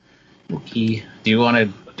Okay. Do we want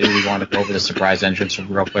to go over the surprise entrance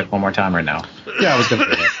real quick one more time or no? Yeah, I was going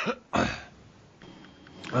to do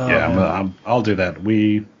that. I'll do that.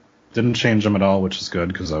 We didn't change them at all, which is good,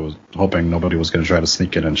 because I was hoping nobody was going to try to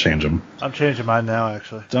sneak in and change them. I'm changing mine now,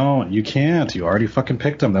 actually. Don't. You can't. You already fucking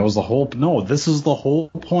picked them. That was the whole... No, this is the whole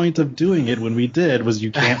point of doing it when we did, was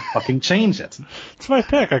you can't fucking change it. It's my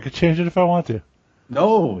pick. I could change it if I want to.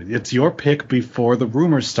 No, it's your pick before the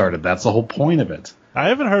rumors started. That's the whole point of it. I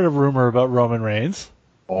haven't heard a rumor about Roman Reigns.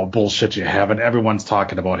 Oh, bullshit, you haven't. Everyone's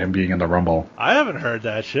talking about him being in the Rumble. I haven't heard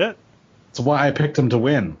that shit. That's why I picked him to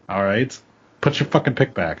win, all right? Put your fucking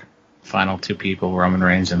pick back. Final two people, Roman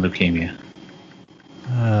Reigns and leukemia.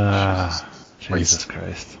 Jesus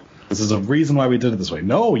Christ. This is a reason why we did it this way.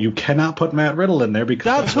 No, you cannot put Matt Riddle in there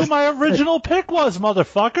because... That's who my original pick was,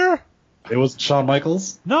 motherfucker! It was Shawn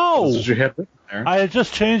Michaels? No! This is your hit there? I had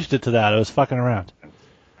just changed it to that. I was fucking around.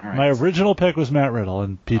 All right. My original pick was Matt Riddle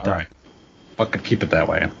and Pete Dunne. All right. Fucking keep it that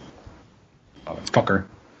way. Fucker.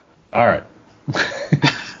 All right.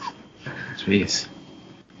 Jeez.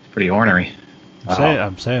 Pretty ornery.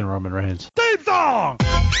 I'm saying Roman Reigns. Theme song!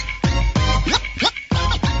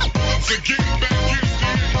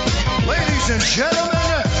 Ladies and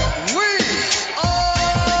gentlemen, we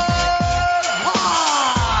are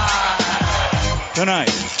live!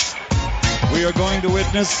 Tonight, we are going to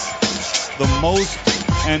witness the most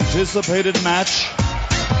anticipated match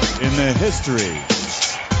in the history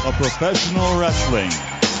of professional wrestling.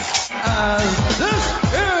 As this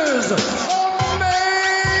is the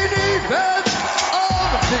main event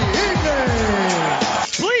of the evening.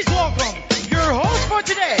 Please welcome your host for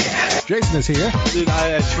today. Jason is here. Dude,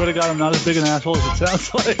 I swear to God, I'm not as big an asshole as it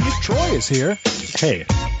sounds like. Troy is here. Hey,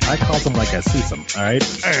 I called him like I see him, all right?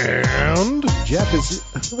 And Jeff is...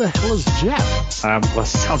 Who the hell is Jeff? I'm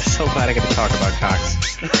so glad I get to talk about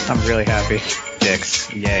cocks. I'm really happy.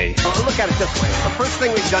 Dicks. Yay. Oh, look at it this way. It's the first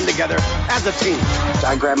thing we've done together as a team.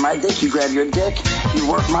 I grab my dick, you grab your dick. You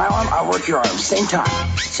work my arm, I work your arm. Same time.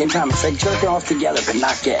 Same time. It's like jerking off together, but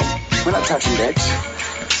not gay. We're not touching dicks.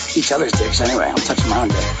 Each other's dicks anyway. I'm touching my own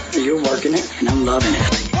dick. You're working it, and I'm loving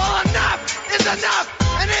it. Well, enough is enough,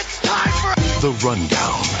 and it's time for The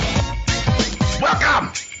Rundown.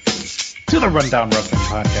 welcome. To the Rundown Wrestling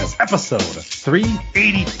Podcast, episode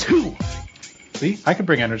 382. See, I can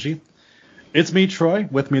bring energy. It's me, Troy.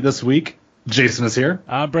 With me this week, Jason is here.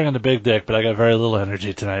 I'm bringing the big dick, but I got very little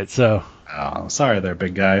energy tonight, so... Oh, sorry there,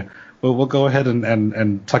 big guy. Well, we'll go ahead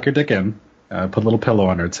and tuck your dick in, put a little pillow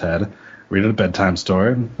under its head, read it a bedtime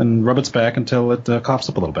story, and rub its back until it coughs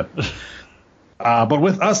up a little bit. But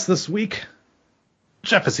with us this week,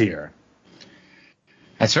 Jeff is here.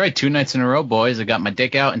 That's right. 2 nights in a row, boys. I got my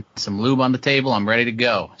dick out and some lube on the table. I'm ready to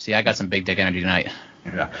go. See, I got some big dick energy tonight.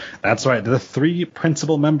 Yeah, that's right. The 3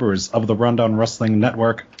 principal members of the Rundown Wrestling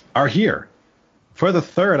Network are here for the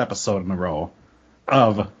 3rd episode in a row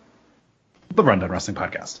of the Rundown Wrestling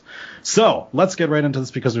Podcast. So let's get right into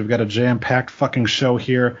this because we've got a jam-packed fucking show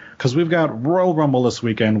here because we've got Royal Rumble this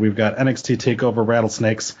weekend, we've got NXT TakeOver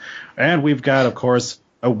Rattlesnakes, and we've got, of course,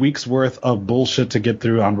 a week's worth of bullshit to get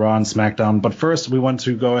through on Raw and SmackDown. But first, we want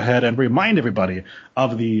to go ahead and remind everybody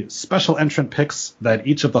of the special entrant picks that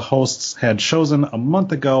each of the hosts had chosen a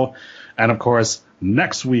month ago. And of course,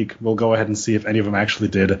 next week, we'll go ahead and see if any of them actually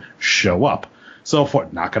did show up. So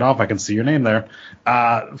knock it off, I can see your name there.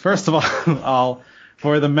 First of all,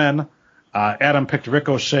 for the men, Adam picked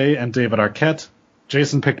Ricochet and David Arquette.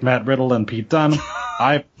 Jason picked Matt Riddle and Pete Dunne.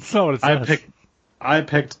 I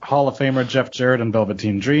picked Hall of Famer Jeff Jarrett and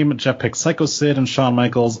Velveteen Dream. Jeff picked Psycho Sid and Shawn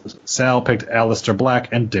Michaels. Sal picked Aleister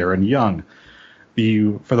Black and Darren Young.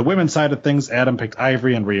 For the women's side of things, Adam picked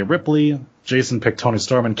Ivory and Rhea Ripley. Jason picked Toni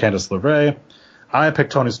Storm and Candice LeRae. I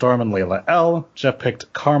picked Toni Storm and Layla L. Jeff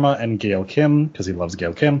picked Karma and Gail Kim, because he loves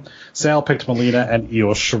Gail Kim. Sal picked Melina and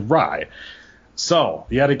Io Shirai. So,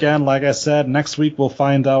 yet again, like I said, next week we'll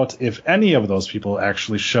find out if any of those people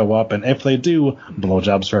actually show up, and if they do,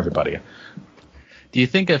 blowjobs for everybody. Do you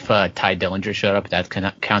think if Ty Dillinger showed up, that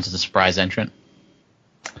counts as a surprise entrant?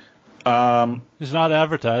 He's not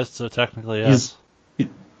advertised, so technically, yes.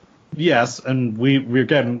 Yes, and we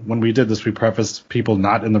again, when we did this, we prefaced people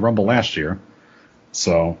not in the Rumble last year.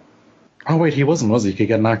 So, oh wait, he wasn't, was he? He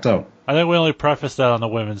got knocked out. I think we only prefaced that on the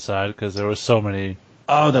women's side because there were so many.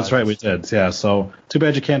 Oh, that's right, we did. Yeah, so too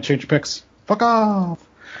bad you can't change your picks. Fuck off.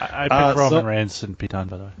 I picked Roman Reigns and Pete Dunne,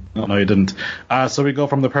 by the way. No, you didn't. So we go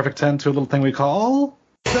from the perfect 10 to a little thing we call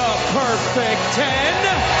The perfect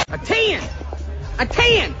 10. A 10! A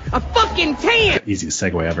 10! A fucking 10! Easiest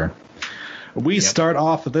segue ever. We start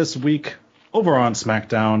off this week over on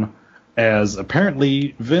SmackDown as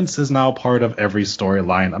apparently Vince is now part of every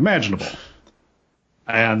storyline imaginable.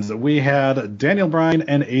 And we had Daniel Bryan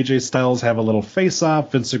and AJ Styles have a little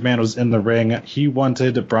face-off. Vince McMahon was in the ring. He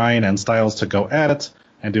wanted Bryan and Styles to go at it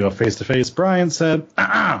and do a face-to-face. Bryan said,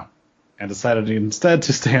 and decided instead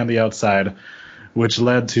to stay on the outside, which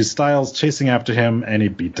led to Styles chasing after him, and a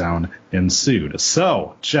beatdown ensued.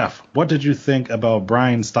 So, Jeff, what did you think about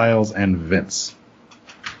Bryan, Styles, and Vince?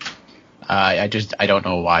 I don't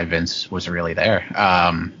know why Vince was really there.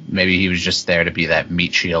 Maybe he was just there to be that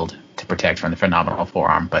meat shield to protect from the phenomenal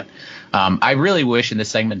forearm. But I really wish in this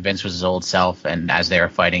segment Vince was his old self, and as they were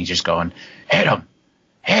fighting, just going, hit him.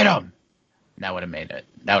 That would have made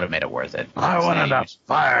it worth it. I wanted to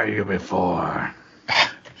fire you before.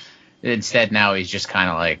 Instead, now he's just kind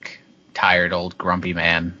of like tired old grumpy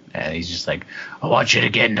man, and he's just like, I want you to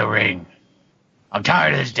get in the ring. I'm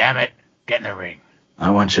tired of this, damn it. Get in the ring. I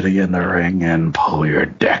want you to get in the ring and pull your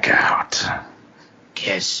dick out.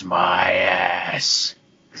 Kiss my ass.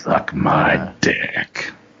 Suck my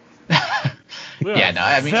dick.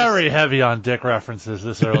 Very heavy on dick references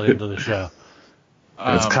this early into the show.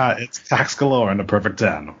 It's cocks galore in the perfect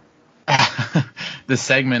 10. The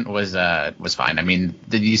segment was fine. I mean,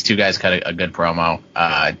 these two guys cut a good promo.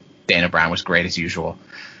 Daniel Bryan was great as usual,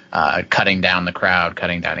 cutting down the crowd,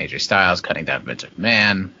 cutting down AJ Styles, cutting down Vince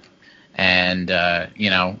McMahon, and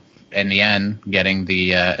in the end, getting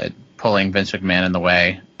the pulling Vince McMahon in the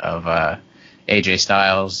way of AJ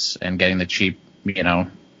Styles and getting the cheap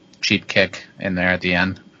kick in there at the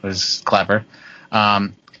end was clever.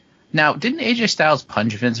 Now, didn't AJ Styles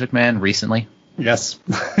punch Vince McMahon recently? Yes.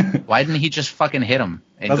 Why didn't he just fucking hit him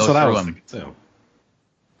and go through him? Too.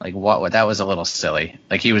 Like, what? That was a little silly.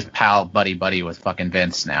 Like, he was buddy with fucking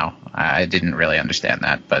Vince now. I didn't really understand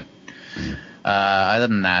that, but other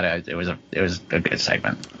than that, it was a good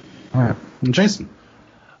segment. All right. And Jason?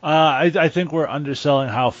 I think we're underselling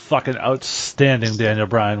how fucking outstanding Daniel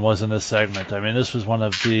Bryan was in this segment. I mean, this was one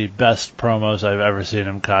of the best promos I've ever seen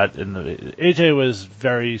him cut. And AJ was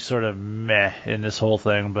very sort of meh in this whole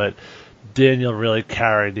thing, but Daniel really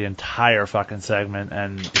carried the entire fucking segment,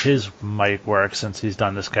 and his mic work since he's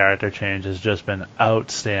done this character change has just been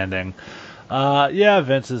outstanding.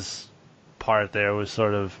 Vince's part there was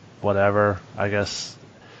sort of whatever. I guess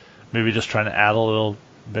maybe just trying to add a little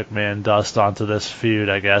McMahon dust onto this feud,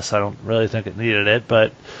 I guess. I don't really think it needed it,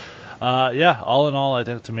 but all in all, I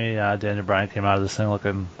think to me, Daniel Bryan came out of this thing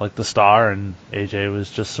looking like the star, and AJ was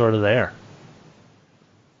just sort of there.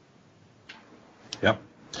 Yep.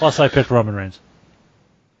 Plus, I picked Roman Reigns.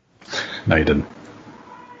 No, you didn't.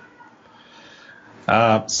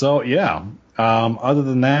 Other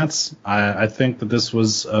than that, I think that this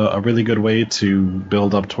was a really good way to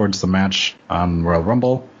build up towards the match on Royal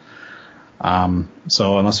Rumble.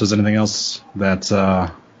 So unless there's anything else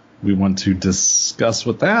that we want to discuss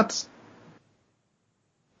with that,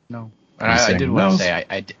 no. I did want to say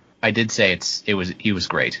I did say he was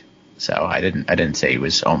great. So I didn't say he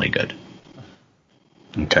was only good.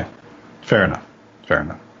 Okay, fair enough.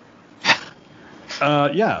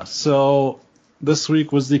 So this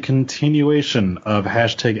week was the continuation of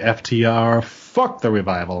hashtag FTR Fuck the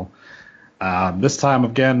Revival. This time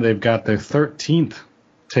again they've got their 13th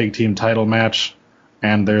tag team title match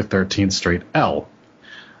and their 13th straight L.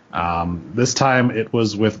 This time it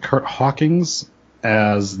was with Kurt Hawkins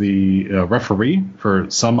as the referee for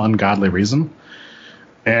some ungodly reason.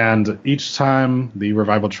 And each time the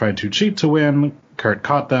Revival tried to cheat to win, Kurt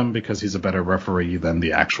caught them because he's a better referee than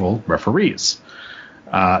the actual referees.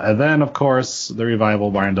 And then, of course, the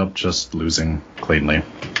Revival wind up just losing cleanly.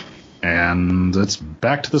 And it's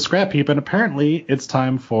back to the scrap heap, and apparently it's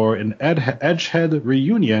time for an Edgehead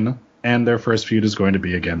reunion, and their first feud is going to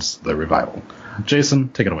be against the Revival. Jason,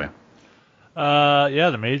 take it away.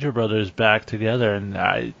 The Major Brothers back together, and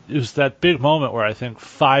it was that big moment where I think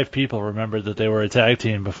 5 people remembered that they were a tag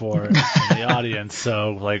team before in the audience.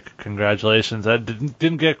 So, congratulations. That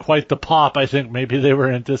didn't get quite the pop I think maybe they were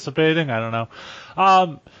anticipating. I don't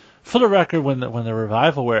know. For the record, when the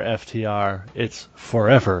Revival were FTR, it's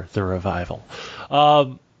forever the Revival.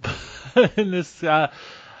 In this, I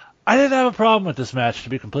didn't have a problem with this match, to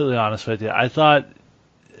be completely honest with you. I thought,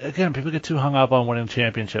 again, people get too hung up on winning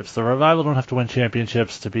championships. The Revival don't have to win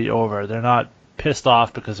championships to be over. They're not pissed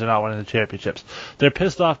off because they're not winning the championships. They're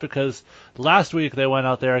pissed off because last week they went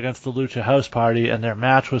out there against the Lucha House Party and their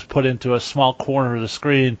match was put into a small corner of the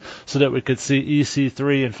screen so that we could see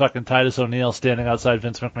EC3 and fucking Titus O'Neil standing outside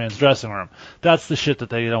Vince McMahon's dressing room. That's the shit that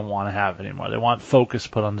they don't want to have anymore. They want focus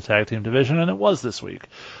put on the tag team division, and it was this week.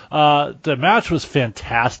 The match was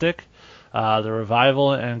fantastic. The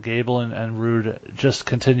Revival and Gable and Rude just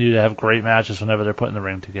continue to have great matches whenever they're put in the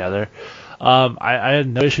ring together. I had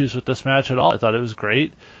no issues with this match at all. I thought it was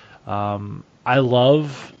great. I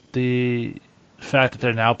love the fact that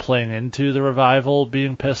they're now playing into the Revival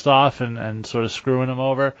being pissed off and sort of screwing them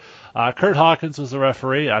over. Kurt Hawkins was the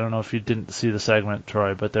referee. I don't know if you didn't see the segment,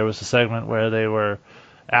 Troy, but there was a segment where they were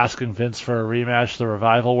asking Vince for a rematch, the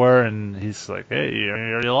Revival were, and he's like, hey, you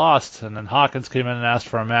already lost. And then Hawkins came in and asked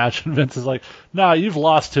for a match, and Vince is like, nah, you've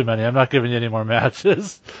lost too many. I'm not giving you any more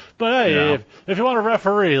matches. But hey, if you want a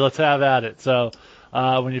referee, let's have at it. So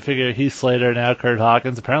when you figure Heath Slater, now Kurt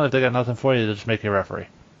Hawkins, apparently if they got nothing for you, they'll just make you a referee.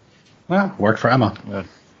 Well, worked for Emma.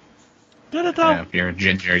 Did it, though? Yeah, if you're a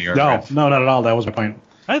ginger, you're No, a ref. not at all. That was my point.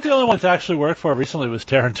 I think the only one that's actually worked for recently was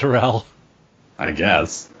Taryn Terrell. I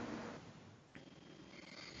guess.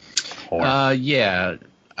 Yeah,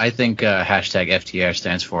 I think hashtag FTR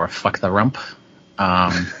stands for fuck the rump.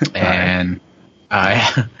 And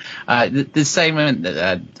the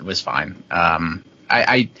segment was fine.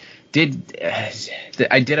 I did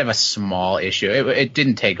have a small issue. It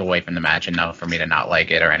didn't take away from the match enough for me to not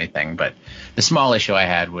like it or anything, but the small issue I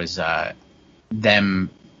had was them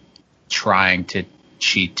trying to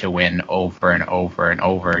cheat to win over and over and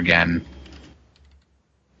over again.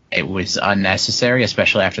 It was unnecessary,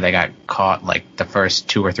 especially after they got caught like the first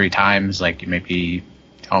 2 or 3 times. Like, you maybe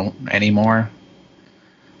don't anymore.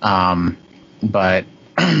 But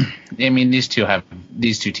I mean, these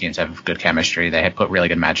two teams have good chemistry. They had put really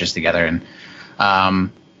good matches together, and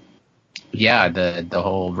the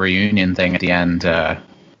whole reunion thing at the end. Oh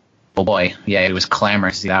boy, yeah, it was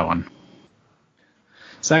clamorous to see that one.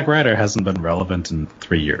 Zack Ryder hasn't been relevant in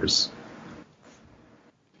 3 years.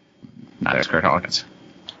 Neither is Kurt Hawkins.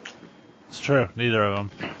 It's true, neither of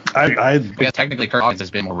them. Yeah, technically, Kurt Hawkins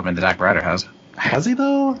has been more relevant than Zack Ryder has. Has he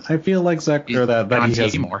though? I feel like that he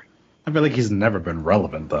has more. I feel like he's never been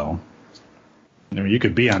relevant though. I mean, you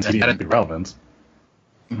could be on TV and be relevant.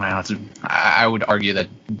 Well, I would argue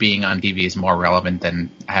that being on TV is more relevant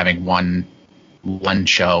than having one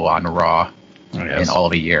show on Raw in all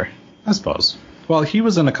of a year. I suppose. Well, he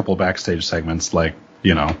was in a couple backstage segments, like,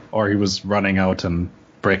 or he was running out and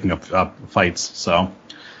breaking up fights. So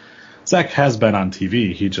Zack has been on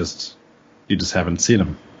TV. You just haven't seen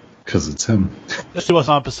him because it's him. Yes, he was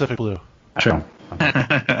on Pacific Blue. True. See,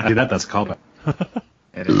 that's a callback.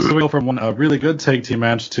 It is. So we go from a really good tag team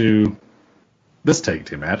match to this tag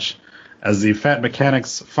team match, as the Fat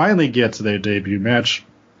Mechanics finally get to their debut match,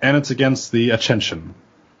 and it's against the Ascension.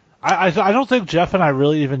 I don't think Jeff and I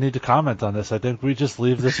really even need to comment on this. I think we just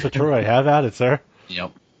leave this for Troy. Have at it, sir.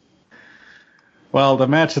 Yep. Well, the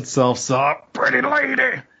match itself saw pretty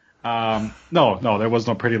lady. No, there was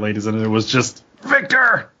no pretty ladies in it. It was just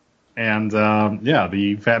Victor. And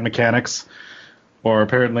the Fat Mechanics, or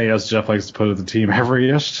apparently, as Jeff likes to put it, the Team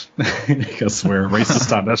Every-ish, because we're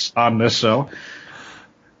racist on this show.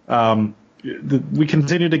 We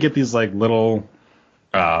continue to get these like little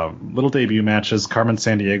debut matches. Carmen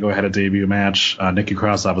Sandiego had a debut match. Nikki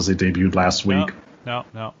Cross obviously debuted last week. No.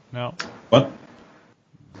 What?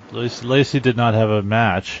 Lacey did not have a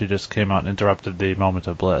match. She just came out and interrupted the moment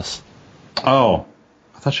of bliss. Oh,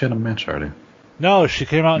 I thought she had a match already. No, she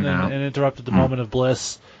came out and interrupted the moment of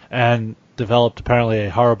bliss and developed apparently a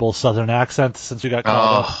horrible Southern accent since you got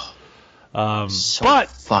called up. So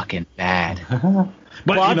fucking bad.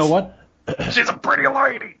 But you know what? She's a pretty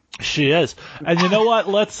lady. She is. And you know what?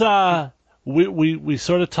 Let's we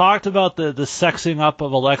sort of talked about the sexing up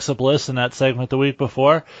of Alexa Bliss in that segment the week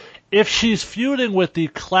before. If she's feuding with the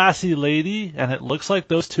classy lady, and it looks like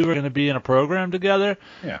those two are going to be in a program together,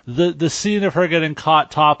 the scene of her getting caught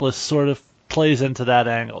topless sort of plays into that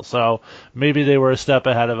angle. So maybe they were a step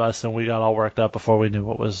ahead of us, and we got all worked up before we knew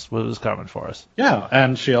what was coming for us. Yeah,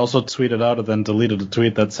 and she also tweeted out and then deleted a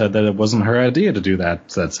tweet that said that it wasn't her idea to do that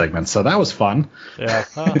segment. So that was fun. Yeah.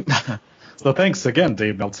 So thanks again,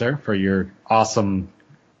 Dave Meltzer, for your awesome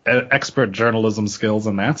expert journalism skills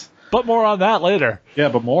in that. But more on that later. Yeah,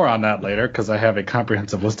 but more on that later, because I have a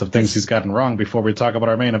comprehensive list of things he's gotten wrong before we talk about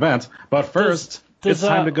our main event. But first, it's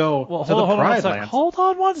time to go to the Pride Lands. Hold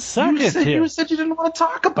on one second You said you didn't want to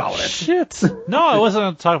talk about it. Shit. No, I wasn't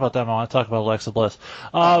going to talk about them. I want to talk about Alexa Bliss.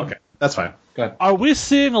 Okay, that's fine. Go ahead. Are we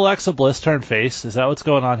seeing Alexa Bliss turn face? Is that what's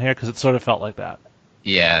going on here? Because it sort of felt like that.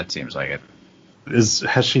 Yeah, it seems like it.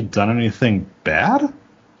 Has she done anything bad?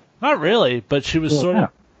 Not really, but she was sort of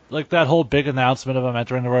like that whole big announcement of them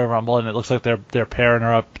entering the Royal Rumble, and it looks like they're pairing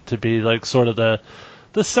her up to be like sort of the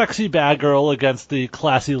sexy bad girl against the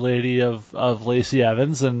classy lady of Lacey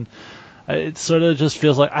Evans, and it sort of just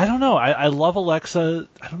feels like, I don't know. I love Alexa.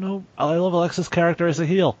 I don't know. I love Alexa's character as a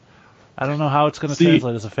heel. I don't know how it's going to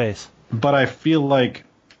translate as a face. But I feel like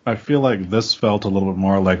this felt a little bit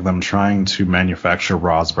more like them trying to manufacture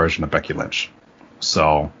Raw's version of Becky Lynch.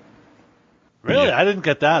 So Really? Yeah. I didn't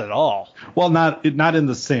get that at all. Well, not in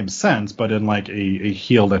the same sense, but in like a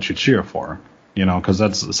heel that you cheer for. You know, because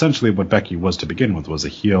that's essentially what Becky was to begin with, was a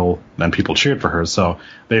heel, and people cheered for her. So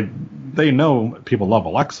they know people love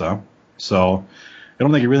Alexa. So I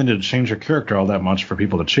don't think you really need to change her character all that much for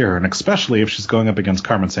people to cheer her. And especially if she's going up against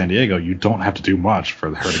Carmen Sandiego, you don't have to do much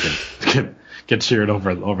for her to get cheered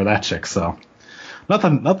over that chick. So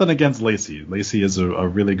nothing against Lacey. Lacey is a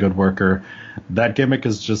really good worker. That gimmick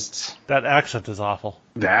is just... That accent is awful.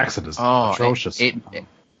 The accent is atrocious.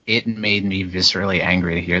 It made me viscerally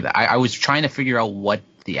angry to hear that. I was trying to figure out what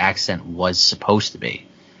the accent was supposed to be,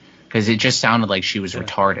 because it just sounded like she was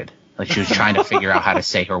retarded. Like she was trying to figure out how to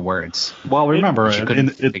say her words. Well, remember, she couldn't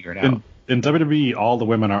figure it out. In WWE, all the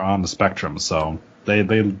women are on the spectrum, so they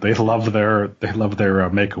love their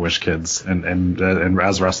Make-A-Wish kids and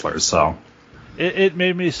as wrestlers. So it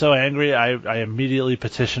made me so angry. I immediately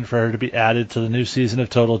petitioned for her to be added to the new season of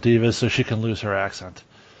Total Divas so she can lose her accent.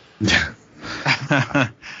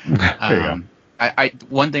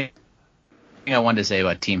 One thing I wanted to say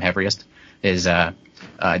about Team Heaviest is I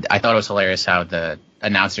thought it was hilarious how the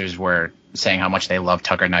announcers were saying how much they love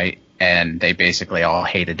Tucker Knight, and they basically all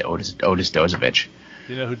hated Otis Dozovich.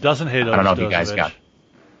 You know who doesn't hate Otis Dozovich? I don't know if you guys got.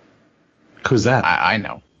 Who's that? I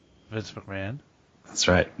know. Vince McMahon. That's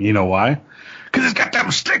right. You know why? Because he's got them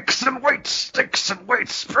sticks and weights,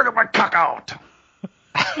 bringing my cock out.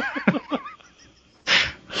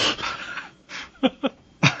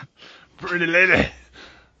 Pretty lady,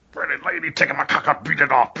 taking my cock out, beating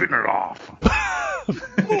it off.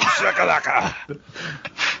 Shakalaka.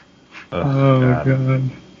 Oh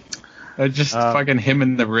God. I just fucking him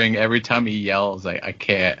in the ring every time he yells. I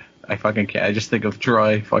can't. I fucking can't. I just think of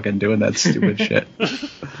Troy fucking doing that stupid shit.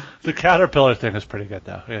 The Caterpillar thing is pretty good,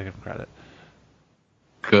 though. I gotta give him credit.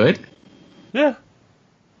 Good? Yeah.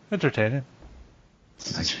 Entertaining.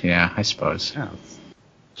 Yeah, I suppose. Yeah.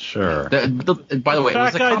 Sure. By the way,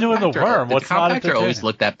 that guy doing the worm. Did What's the not compactor always entertaining?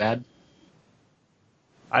 look that bad?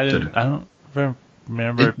 I don't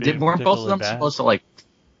remember it being weren't both of them particularly bad. supposed to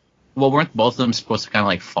weren't both of them supposed to kind of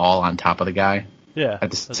like fall on top of the guy? Yeah. At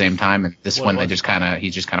the same time, and this one he just kind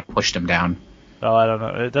of pushed him down. Oh, I don't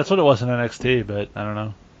know. That's what it was in NXT, but I don't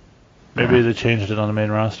know. Maybe they changed it on the main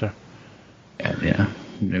roster. Yeah.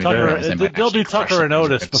 Maybe There'll be Tucker and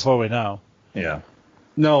Otis before we know. Yeah.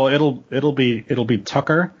 No, it'll be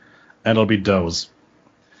Tucker, and it'll be Doze.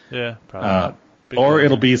 Yeah, probably. Or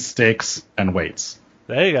it'll be Stakes and Weights.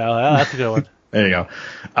 There you go. Yeah, that's a good one. There you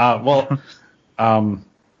go.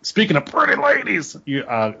 Speaking of pretty ladies,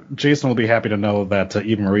 Jason will be happy to know that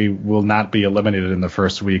Eva Marie will not be eliminated in the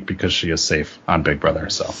first week because she is safe on Big Brother.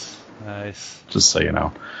 So nice. Just so you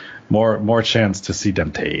know, more chance to see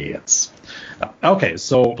them tits. Okay,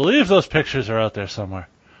 so I believe those pictures are out there somewhere.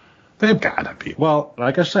 They've gotta be. Well,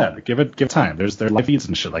 like I said, give time. There's live feeds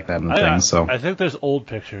and shit like that and things. So I think there's old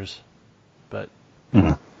pictures, but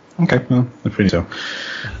okay, well, if we need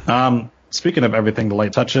to. Speaking of everything the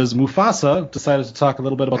light touches, Mufasa decided to talk a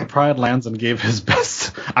little bit about the Pride Lands and gave his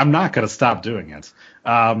best. I'm not going to stop doing it.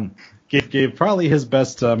 Gave probably his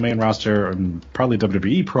best main roster and probably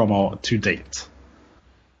WWE promo to date.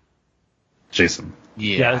 Jason.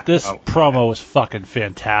 Yeah, this promo was fucking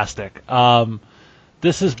fantastic.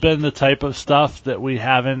 This has been the type of stuff that we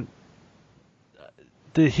haven't.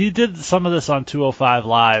 He did some of this on 205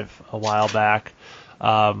 Live a while back.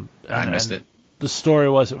 I missed it. The story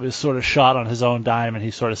was it was sort of shot on his own dime, and he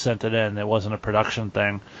sort of sent it in. It wasn't a production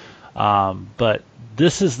thing. But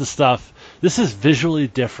this is the stuff. This is visually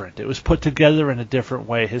different. It was put together in a different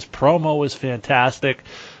way. His promo was fantastic,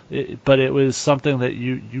 but it was something that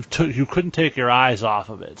you couldn't take your eyes off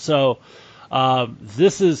of it. So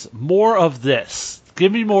this is more of this.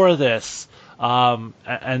 Give me more of this, and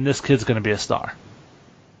this kid's going to be a star.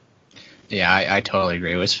 Yeah, I totally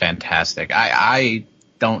agree. It was fantastic. I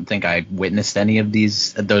don't think I witnessed any of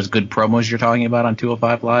those good promos you're talking about on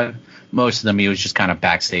 205 Live. Most of them, he was just kind of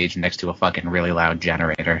backstage next to a fucking really loud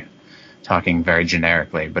generator, talking very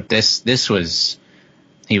generically. But this was,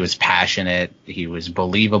 he was passionate. He was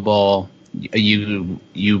believable. You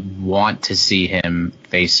want to see him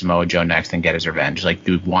face Samoa Joe next and get his revenge. Like,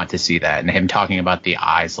 you want to see that. And him talking about the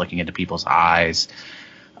eyes, looking into people's eyes.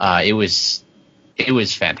 It was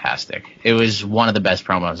fantastic. It was one of the best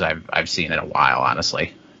promos I've seen in a while,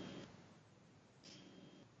 honestly.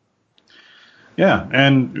 Yeah,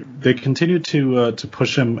 and they continue to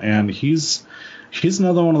push him, and he's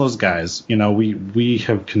another one of those guys. You know, we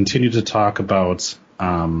have continued to talk about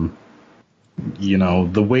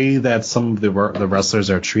the way that some of the wrestlers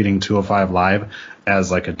are treating 205 Live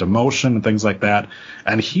as like a demotion and things like that.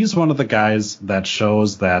 And he's one of the guys that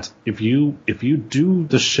shows that if you do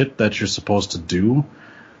the shit that you're supposed to do,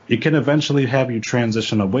 it can eventually have you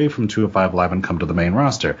transition away from 205 Live and come to the main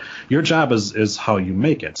roster. Your job is how you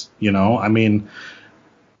make it. I mean,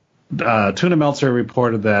 Tuna Meltzer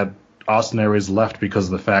reported that Austin Aries left because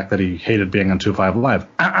of the fact that he hated being on 205 Live.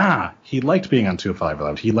 He liked being on 205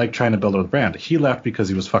 Live. He liked trying to build a brand. He left because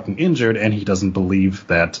he was fucking injured and he doesn't believe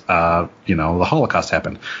that, the Holocaust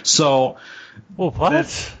happened. So, well,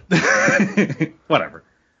 what? Whatever.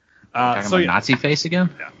 Talking about Nazi face again?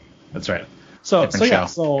 Yeah, that's right. So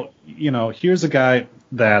here's a guy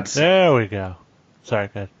that's. There we go. Sorry,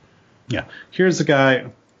 good. Yeah, here's a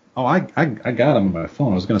guy. Oh, I got him on my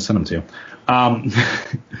phone. I was going to send him to you.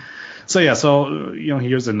 So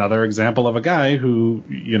here's another example of a guy who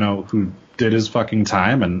did his fucking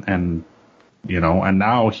time and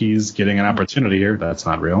now he's getting an opportunity here. That's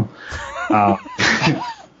not real.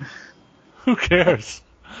 Who cares?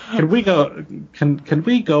 Can we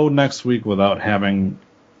go next week without having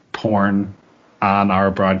porn on our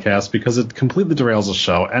broadcast, because it completely derails the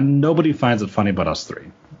show and nobody finds it funny but us three?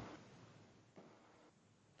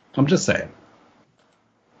 I'm just saying.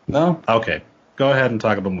 No? Okay. Go ahead and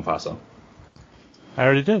talk about Mufasa. I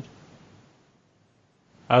already did.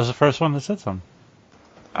 I was the first one that said something.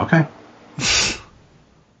 Okay.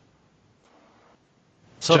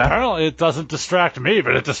 So Jeff? Apparently it doesn't distract me,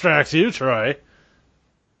 but it distracts you, Troy.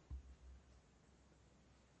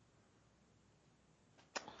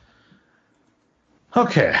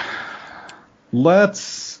 Okay.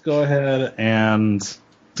 Let's go ahead and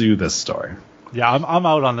do this story. Yeah, I'm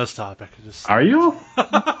out on this topic. Are you?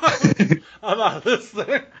 I'm out of this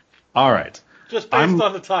thing. All right. Just based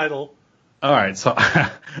on the title. All right, so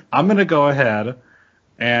I'm going to go ahead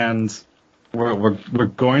and we're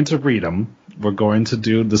going to read them. We're going to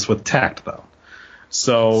do this with tact, though.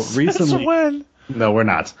 So recently, when? No, we're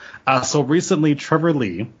not. So recently, Trevor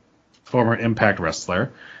Lee, former Impact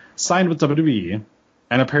wrestler, signed with WWE.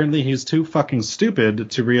 And apparently he's too fucking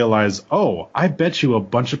stupid to realize, oh, I bet you a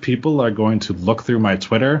bunch of people are going to look through my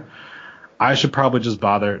Twitter. I should probably just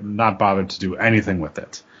not bother to do anything with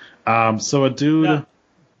it. So a dude...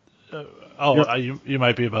 Yeah. You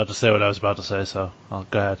might be about to say what I was about to say, so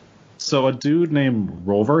go ahead. So a dude named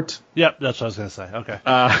Rovert... Yep, that's what I was going to say. Okay.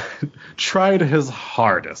 Tried his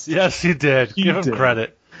hardest. Yes, he did. Give him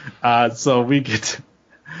credit. So we get...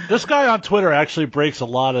 This guy on Twitter actually breaks a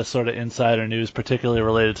lot of sort of insider news, particularly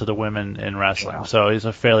related to the women in wrestling. Yeah. So he's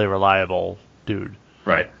a fairly reliable dude.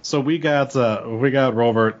 Right. So we got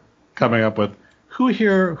Robert coming up with, who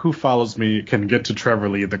here who follows me can get to Trevor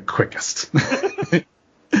Lee the quickest.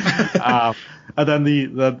 And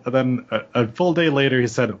then a full day later he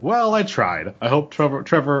said, well, I tried. I hope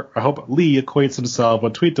Lee equates himself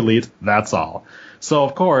with tweet delete. That's all. So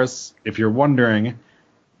of course, if you're wondering,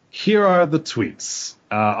 here are the tweets.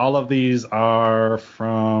 All of these are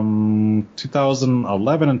from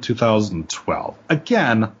 2011 and 2012.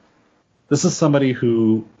 Again, this is somebody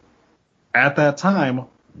who, at that time,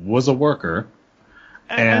 was a worker.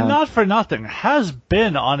 And not for nothing, has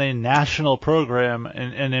been on a national program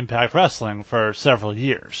in Impact Wrestling for several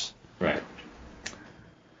years. Right.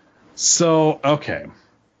 So, okay.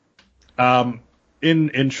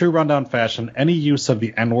 In true rundown fashion, any use of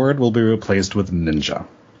the N-word will be replaced with ninja.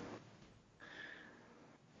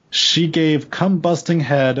 She gave cum-busting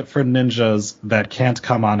head for ninjas that can't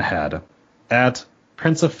come on head at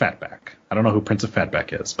Prince of Fatback. I don't know who Prince of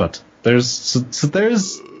Fatback is, but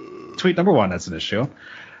there's tweet number one. That's an issue.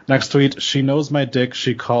 Next tweet, she knows my dick.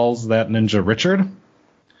 She calls that ninja Richard.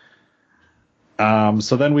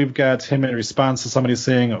 So then we've got him in response to somebody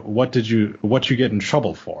saying, what you get in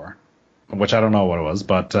trouble for? Which I don't know what it was,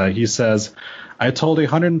 but he says, I told a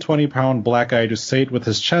 120-pound black guy to say it with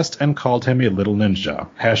his chest and called him a little ninja.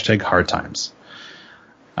 # hard times.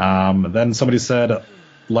 Then somebody said,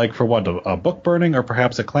 like for what, a book burning or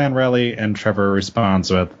perhaps a Klan rally? And Trevor responds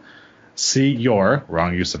with, see, you're,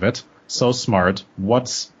 wrong use of it, so smart.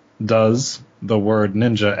 What does the word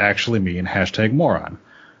ninja actually mean? # moron.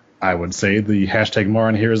 I would say the #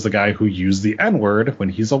 moron here is the guy who used the N-word when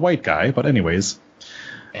he's a white guy. But anyways.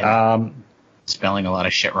 Spelling a lot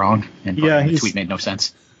of shit wrong, and the tweet made no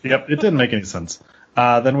sense. Yep, it didn't make any sense.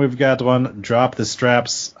 Then we've got one, drop the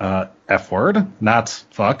straps, F-word, not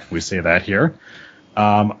fuck, we say that here.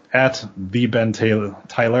 At the Ben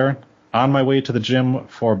Tyler, on my way to the gym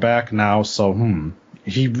for back now, so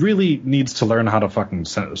he really needs to learn how to fucking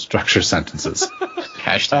structure sentences.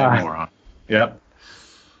 # moron. Yep.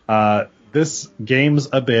 This game's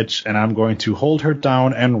a bitch, and I'm going to hold her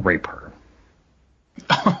down and rape her.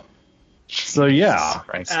 So yeah.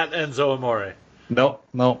 Christ. At Enzo Amore. No.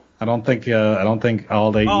 I don't think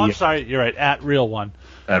all they Oh, I'm eat sorry. You're right. At Real One.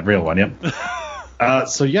 that real one. Yep.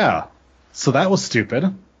 So yeah. So that was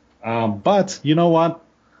stupid. But you know what?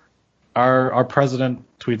 Our president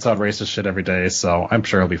tweets out racist shit every day, so I'm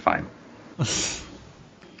sure he'll be fine. I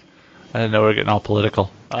didn't know we were getting all political.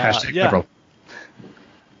 Hashtag yeah. liberal.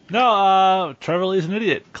 No, Trevor Lee's an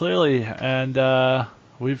idiot, clearly. And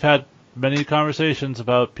we've had many conversations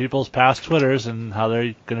about people's past Twitters and how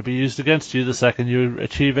they're going to be used against you the second you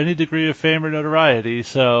achieve any degree of fame or notoriety.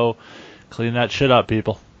 So clean that shit up,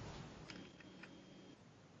 people.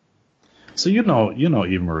 So you know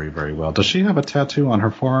Eva Marie very well. Does she have a tattoo on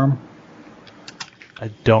her forearm? I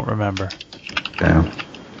don't remember. Yeah.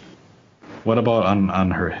 What about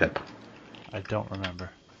on her hip? I don't remember.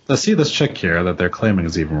 I see this chick here that they're claiming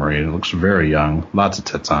is Eva Marie. It looks very young. Lots of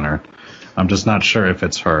tits on her. I'm just not sure if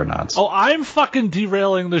it's her or not. Oh, I'm fucking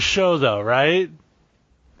derailing the show, though, right?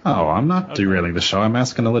 Oh, I'm not derailing the show. I'm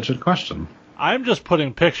asking a legit question. I'm just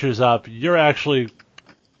putting pictures up. You're actually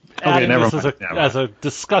adding this as a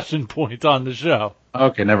discussion point on the show.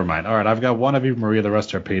 Okay, never mind. All right, I've got one of Eva Marie, the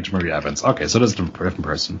rest are Paige Marie Evans. Okay, so it is a different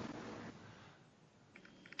person.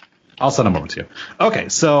 I'll send them over to you. Okay,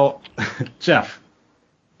 so, Jeff.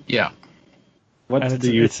 Yeah. What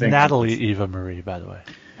do you think? It's Natalie Eva Marie, by the way.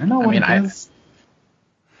 I know what it is.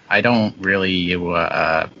 I don't really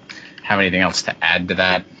have anything else to add to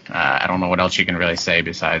that. I don't know what else you can really say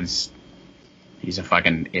besides he's a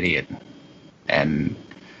fucking idiot and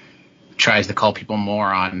tries to call people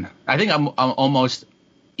moron. I think I'm almost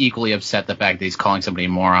equally upset the fact that he's calling somebody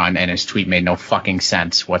moron and his tweet made no fucking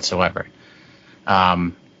sense whatsoever.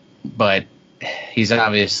 But he's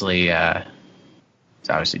obviously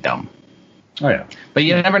dumb. Oh yeah. But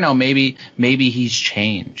you never know. Maybe he's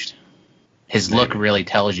changed. His look really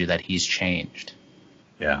tells you that he's changed.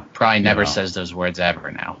 Yeah. Probably never says those words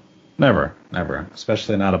ever now. Never.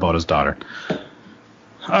 Especially not about his daughter.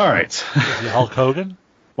 All right. Is he Hulk Hogan?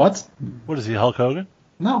 What? What is he, Hulk Hogan?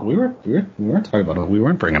 No, we weren't talking about it. We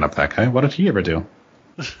weren't bringing up that guy. What did he ever do?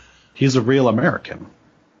 He's a real American.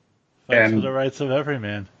 Fights for the rights of every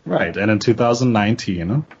man. Right. And in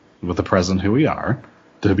 2019, with the president who we are,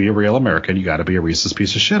 to be a real American, you got to be a racist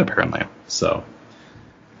piece of shit, apparently. So,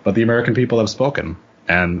 but the American people have spoken,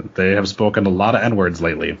 and they have spoken a lot of N-words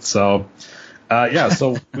lately. So,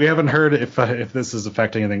 so we haven't heard if this is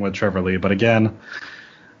affecting anything with Trevor Lee. But again,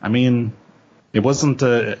 I mean, it wasn't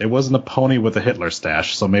a pony with a Hitler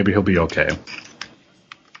stash, so maybe he'll be okay.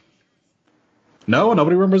 No,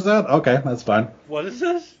 nobody remembers that. Okay, that's fine. What is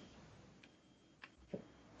this?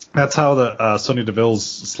 That's how the Sonya Deville's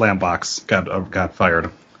slam box got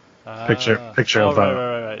fired. Picture of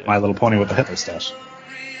right. My Little Pony with the Hitler stash.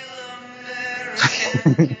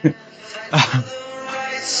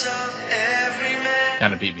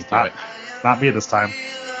 Kind of beat me to it. Not me this time.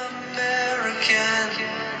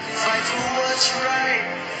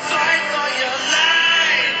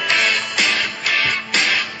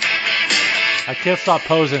 I can't stop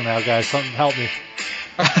posing now, guys. Something help me.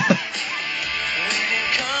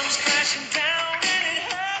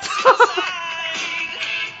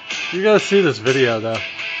 You gotta see this video, though.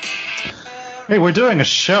 Hey, we're doing a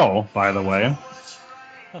show, by the way.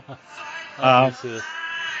 Let me see this.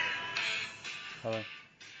 Hold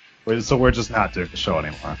on. So we're just not doing the show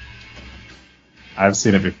anymore. I've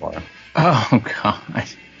seen it before. Oh, God.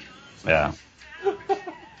 Yeah.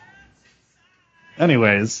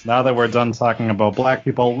 Anyways, now that we're done talking about black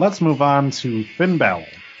people, let's move on to Finn Balor.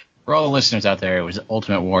 For all the listeners out there, it was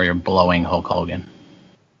Ultimate Warrior blowing Hulk Hogan.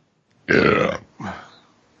 Yeah.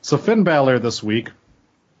 So Finn Balor this week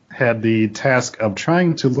had the task of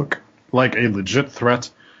trying to look like a legit threat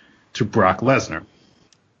to Brock Lesnar.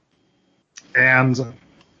 And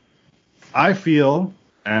I feel,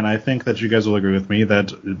 and I think that you guys will agree with me, that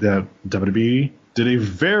WWE did a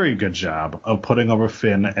very good job of putting over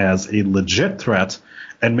Finn as a legit threat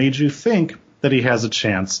and made you think that he has a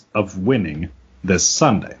chance of winning this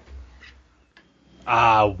Sunday.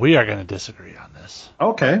 We are going to disagree on this.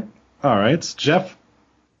 Okay. All right. Jeff,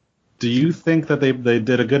 do you think that they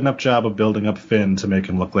did a good enough job of building up Finn to make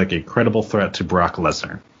him look like a credible threat to Brock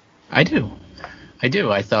Lesnar? I do.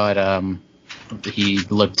 I thought he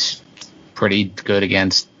looked pretty good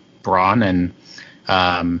against Braun and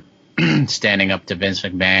standing up to Vince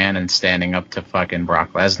McMahon and standing up to fucking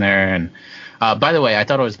Brock Lesnar. And by the way, I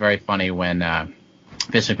thought it was very funny when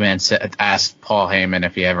Vince McMahon asked Paul Heyman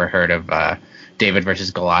if he ever heard of David versus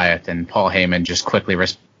Goliath, and Paul Heyman just quickly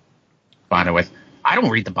responded with, "I don't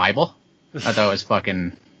read the Bible." I thought it was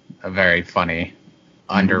fucking a very funny,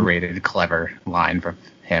 underrated, clever line from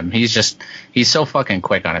him. He's so fucking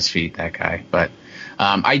quick on his feet, that guy. But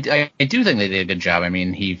I do think they did a good job. I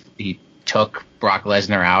mean, he took Brock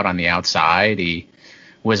Lesnar out on the outside. He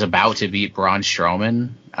was about to beat Braun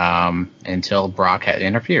Strowman until Brock had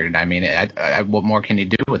interfered. I mean, what more can you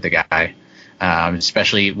do with the guy,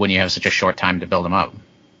 especially when you have such a short time to build him up?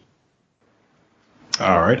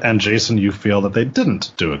 All right, and Jason, you feel that they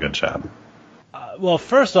didn't do a good job? Well,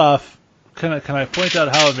 first off, can I point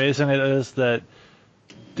out how amazing it is that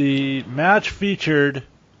the match featured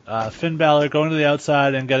Finn Balor going to the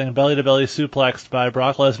outside and getting belly-to-belly suplexed by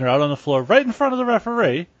Brock Lesnar out on the floor right in front of the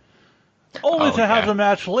referee, only to have the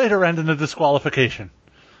match later end in a disqualification.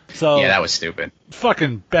 So yeah, that was stupid.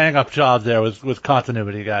 Fucking bang-up job there with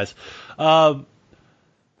continuity, guys. So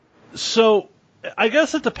I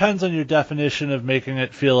guess it depends on your definition of making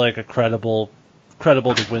it feel like a credible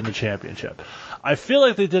to win the championship. I feel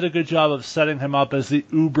like they did a good job of setting him up as the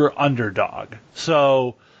uber underdog.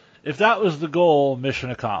 So if that was the goal, mission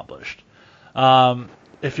accomplished.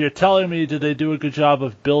 If you're telling me, did they do a good job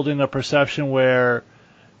of building a perception where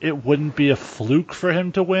it wouldn't be a fluke for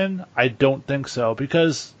him to win? I don't think so,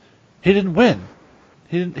 because he didn't win.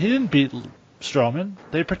 He didn't beat Strowman.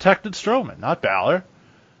 They protected Strowman, not Balor.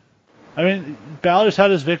 I mean, Balor's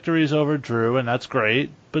had his victories over Drew, and that's great,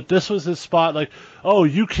 but this was his spot, like, oh,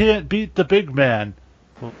 you can't beat the big man.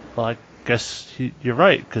 Well, I guess you're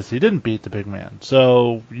right, because he didn't beat the big man.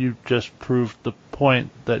 So you just proved the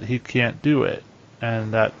point that he can't do it,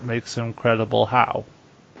 and that makes him credible how?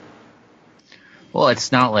 Well,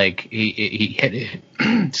 it's not like he hit it.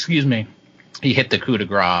 Excuse me. He hit the coup de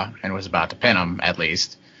grace and was about to pin him, at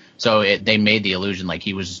least. So they made the illusion like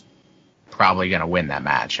he was probably going to win that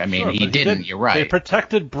match. I mean, sure, he didn't. You're right. They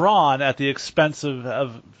protected Braun at the expense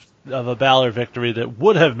of a Balor victory that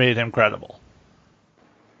would have made him credible.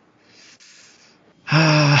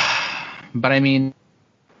 But I mean,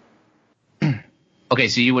 okay,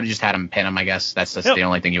 so you would have just had him pin him, I guess. That's the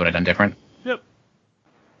only thing you would have done different. Yep.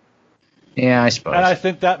 Yeah, I suppose. And I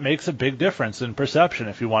think that makes a big difference in perception.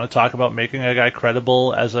 If you want to talk about making a guy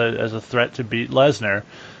credible as a threat to beat Lesnar,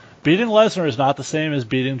 beating Lesnar is not the same as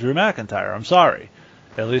beating Drew McIntyre. I'm sorry.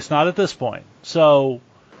 At least not at this point. So,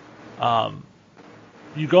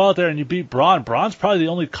 you go out there and you beat Braun. Braun's probably the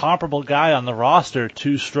only comparable guy on the roster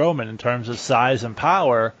to Strowman in terms of size and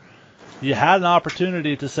power. You had an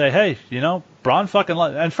opportunity to say, hey, Braun fucking...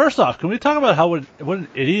 And first off, can we talk about what an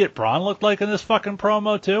idiot Braun looked like in this fucking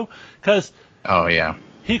promo, too? Because... Oh, yeah.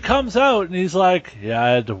 He comes out and he's like, yeah, I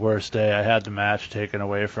had the worst day. I had the match taken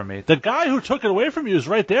away from me. The guy who took it away from you is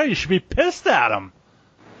right there. You should be pissed at him.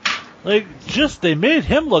 Like, they made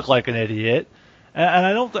him look like an idiot. And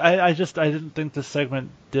I didn't think this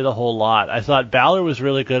segment did a whole lot. I thought Balor was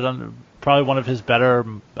really good on probably one of his better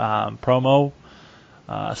promo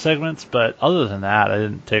segments, but other than that, I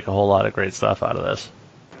didn't take a whole lot of great stuff out of this.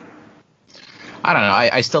 I don't know.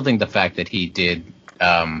 I still think the fact that he did,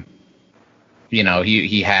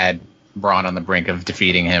 he had Braun on the brink of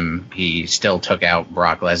defeating him. He still took out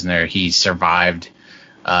Brock Lesnar. He survived,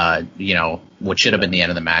 what should have been the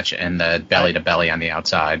end of the match and the belly to belly on the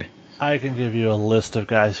outside. I can give you a list of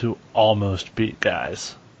guys who almost beat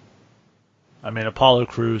guys. I mean, Apollo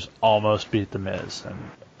Crews almost beat The Miz and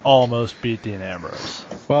almost beat Dean Ambrose.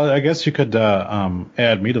 Well, I guess you could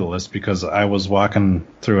add me to the list because I was walking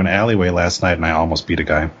through an alleyway last night and I almost beat a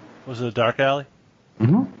guy. Was it a dark alley?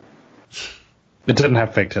 Mm-hmm. It didn't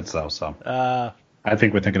have fake tits, though, so I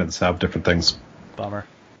think we're thinking of different things. Bummer.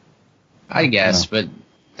 I guess, but...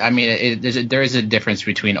 I mean, there is a difference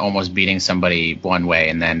between almost beating somebody one way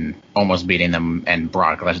and then almost beating them and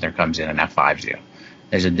Brock Lesnar comes in and F5s you.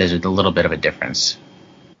 There's a little bit of a difference.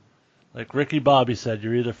 Like Ricky Bobby said,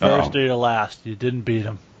 you're either first or you're last. You didn't beat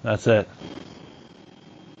him. That's it.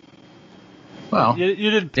 Well, you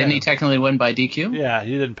didn't he technically win by DQ? Yeah,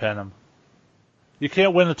 you didn't pin him. You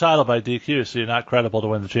can't win the title by DQ, so you're not credible to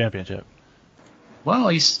win the championship. Well,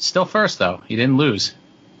 he's still first, though. He didn't lose.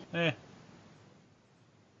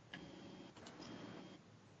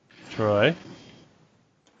 Troy?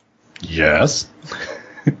 Yes?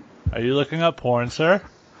 Are you looking up porn, sir?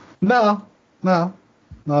 No, not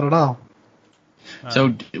at all.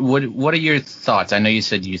 So, what are your thoughts? I know you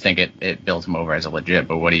said you think it builds him over as a legit,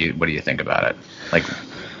 but what do you think about it? Like,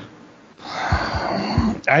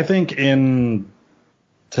 I think in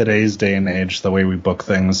today's day and age, the way we book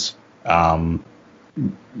things,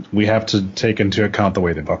 we have to take into account the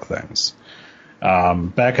way they book things.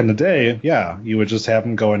 Back in the day, yeah, you would just have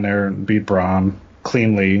him go in there and beat Braun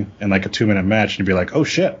cleanly in like a 2-minute match, and you'd be like, oh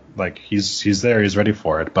shit, like he's there, he's ready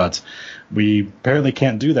for it. But we apparently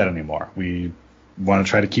can't do that anymore. We want to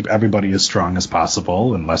try to keep everybody as strong as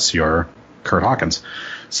possible, unless you're Kurt Hawkins.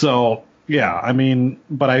 So, yeah, I mean,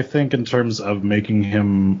 but I think in terms of making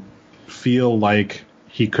him feel like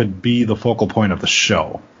he could be the focal point of the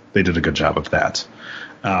show, they did a good job of that.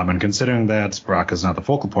 And considering that Brock is not the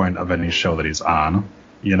focal point of any show that he's on,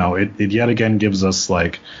 you know, it yet again gives us,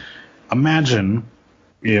 like, imagine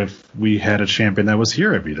if we had a champion that was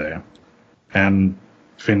here every day, and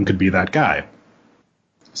Finn could be that guy.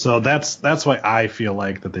 So that's why I feel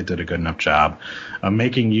like that they did a good enough job of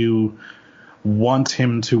making you want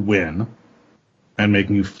him to win and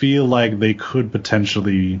making you feel like they could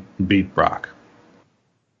potentially beat Brock.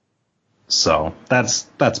 So that's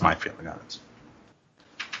my feeling on it.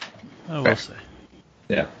 We'll see.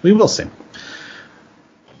 Yeah, we will see.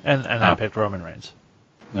 And I picked Roman Reigns.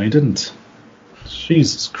 No, you didn't.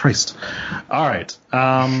 Jesus Christ. All right.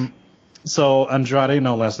 So Andrade,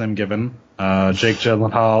 no last name given. Jake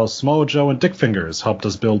Gyllenhaal, Samoa Joe, and Dick Fingers helped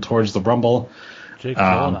us build towards the Rumble. Jake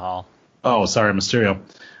Gyllenhaal. Oh, sorry, Mysterio.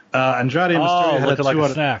 Andrade and Mysterio had looking like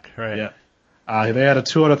a snack, right? Yeah. They had a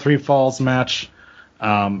 2 out of 3 falls match,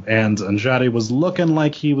 and Andrade was looking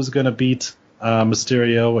like he was going to beat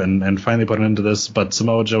Mysterio and finally put an end to this, but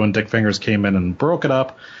Samoa Joe and Dick Fingers came in and broke it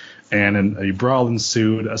up, and a brawl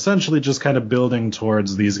ensued, essentially just kind of building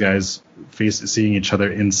towards these guys seeing each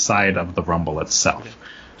other inside of the Rumble itself. Okay.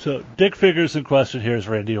 So Dick Fingers in question here is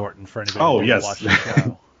Randy Orton for anybody who yes. watched the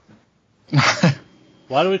show.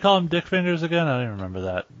 Why do we call him Dick Fingers again? I don't even remember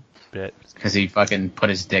that bit. Because he fucking put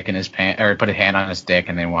his dick in his pants, or put a hand on his dick,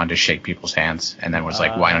 and then wanted to shake people's hands, and then was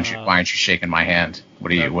like, "Why aren't you shaking my hand?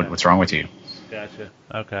 What are you? Okay. What's wrong with you?" Gotcha.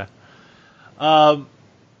 Okay.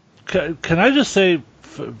 Can I just say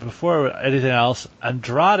before anything else,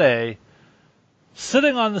 Andrade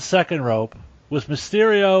sitting on the second rope with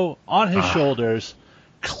Mysterio on his shoulders,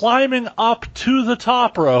 climbing up to the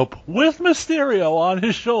top rope with Mysterio on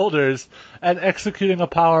his shoulders and executing a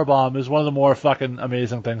powerbomb is one of the more fucking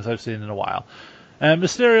amazing things I've seen in a while. And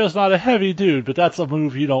Mysterio's not a heavy dude, but that's a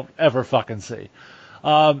move you don't ever fucking see.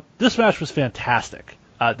 This match was fantastic.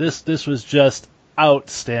 This was just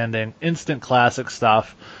outstanding, instant classic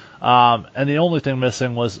stuff. And the only thing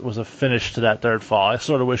missing was a finish to that third fall. I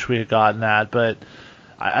sort of wish we had gotten that, but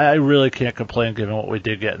I really can't complain given what we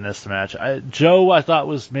did get in this match. Joe, I thought,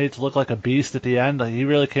 was made to look like a beast at the end. He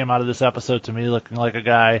really came out of this episode to me looking like a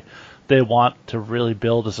guy they want to really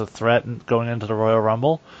build as a threat going into the Royal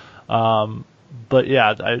Rumble. But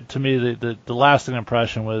yeah, to me, the lasting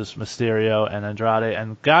impression was Mysterio and Andrade,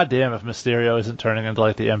 and goddamn if Mysterio isn't turning into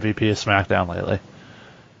like the MVP of SmackDown lately.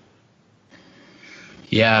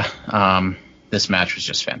 Yeah, this match was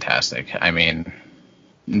just fantastic. I mean,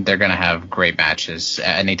 they're going to have great matches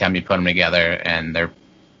anytime you put them together, and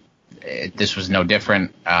this was no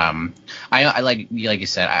different. I like you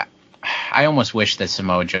said, I almost wish the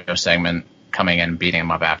Samoa Joe segment coming in and beating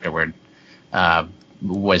him up afterward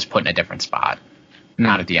was put in a different spot,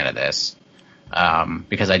 not at the end of this,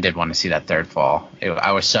 because I did want to see that third fall.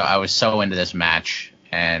 I was so into this match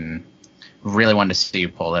and really wanted to see you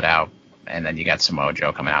pull it out, and then you got Samoa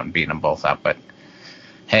Joe coming out and beating them both up. But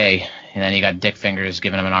hey, and then you got Dick Fingers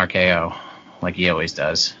giving him an RKO like he always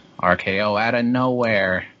does. RKO out of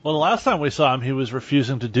nowhere. Well, the last time we saw him, he was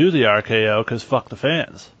refusing to do the RKO because fuck the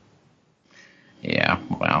fans. Yeah,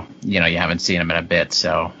 well, you haven't seen him in a bit,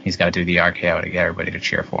 so he's got to do the RKO to get everybody to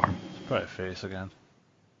cheer for him. Probably face again.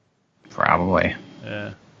 Probably.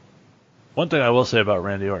 Yeah. One thing I will say about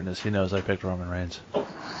Randy Orton is he knows I picked Roman Reigns.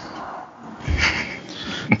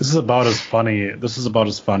 This is about as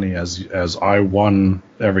funny as I won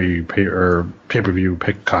every pay-per-view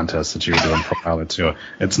pick contest that you were doing for a while or two.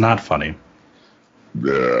 It's not funny.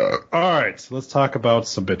 All right, so let's talk about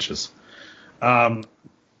some bitches.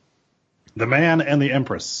 The Man and the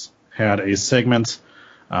Empress had a segment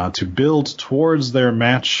to build towards their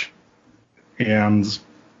match, and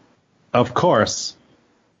of course,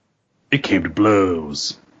 it came to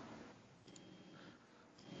blows.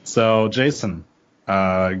 So, Jason,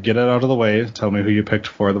 get it out of the way. Tell me who you picked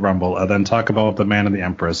for the Rumble, and then talk about the Man and the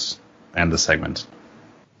Empress and the segment.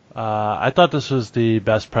 I thought this was the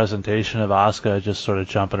best presentation of Asuka, just sort of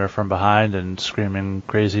jumping her from behind and screaming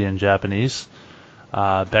crazy in Japanese.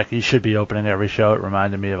 Becky should be opening every show. It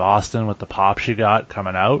reminded me of Austin with the pop she got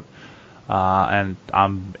coming out. And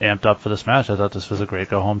I'm amped up for this match. I thought this was a great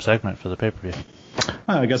go-home segment for the pay-per-view.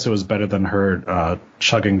 I guess it was better than her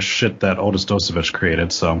chugging shit that Otis Dosovich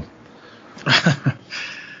created, so...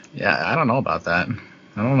 Yeah, I don't know about that.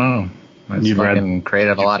 I don't know. It's fucking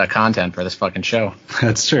created a lot of content for this fucking show.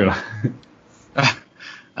 That's true.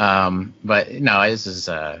 But no, this is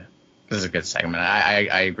a good segment.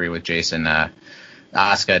 I agree with Jason.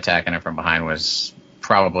 Asuka attacking her from behind was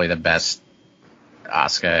probably the best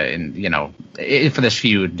Asuka, and for this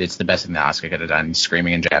feud, it's the best thing that Asuka could have done.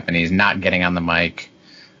 Screaming in Japanese, not getting on the mic,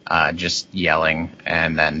 just yelling,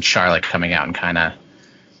 and then Charlotte coming out and kind of,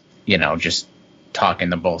 just talking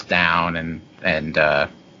them both down and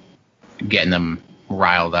getting them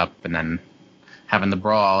riled up, and then having the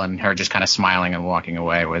brawl, and her just kind of smiling and walking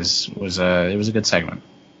away was it was a good segment.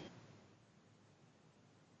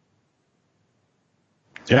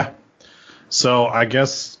 Yeah. So I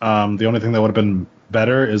guess the only thing that would have been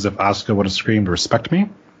better is if Asuka would have screamed "respect me,"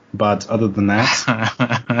 but other than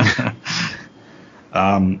that,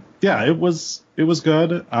 yeah, it was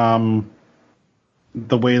good.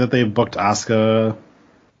 The way that they've booked Asuka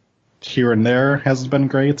here and there hasn't been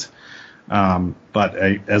great, but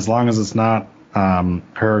as long as it's not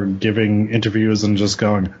her giving interviews and just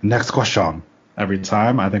going "next question" every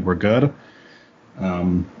time, I think we're good.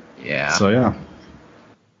 Yeah. So yeah.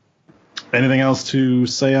 Anything else to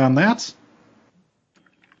say on that?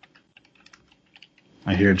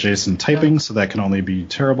 I hear Jason typing, so that can only be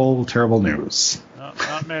terrible, terrible news. No,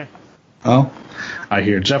 not me. Oh, I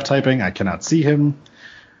hear Jeff typing. I cannot see him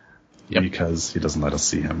because he doesn't let us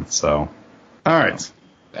see him. So, all right.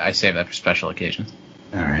 I save that for special occasions.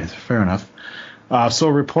 All right, fair enough. So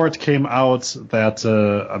a report came out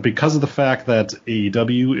that because of the fact that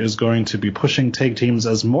AEW is going to be pushing tag teams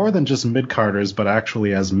as more than just mid-carders, but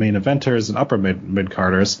actually as main eventers and upper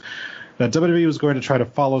mid-carders, that WWE was going to try to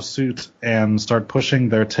follow suit and start pushing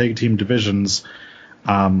their tag team divisions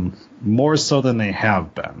more so than they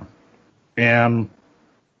have been. And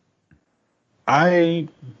I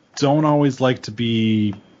don't always like to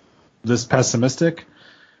be this pessimistic,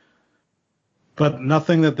 but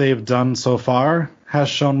nothing that they've done so far has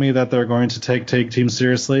shown me that they're going to take tag teams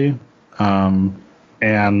seriously.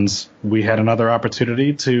 And we had another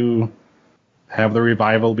opportunity to have the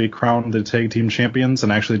Revival be crowned the tag team champions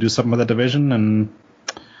and actually do something with the division. And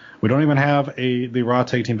we don't even have the Raw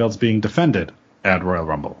tag team belts being defended at Royal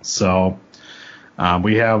Rumble. So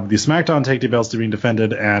we have the SmackDown tag team belts being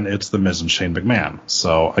defended, and it's The Miz and Shane McMahon.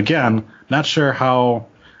 So again, not sure how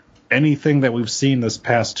anything that we've seen this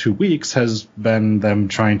past 2 weeks has been them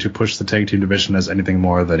trying to push the tag team division as anything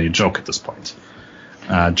more than a joke at this point.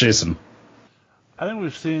 Jason. I think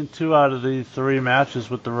we've seen 2 out of the 3 matches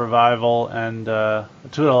with the Revival, and 2 of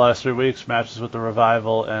the last 3 weeks matches with the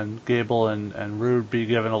Revival, and Gable and Rude be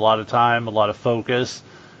given a lot of time, a lot of focus,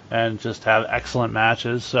 and just have excellent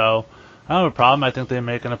matches. So I don't have a problem. I think they're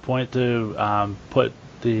making a point to put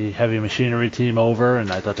the Heavy Machinery team over,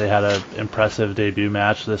 and I thought they had an impressive debut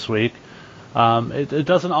match this week. It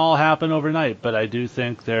doesn't all happen overnight, but I do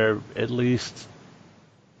think they're at least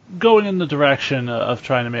going in the direction of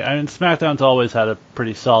trying to make... I mean, SmackDown's always had a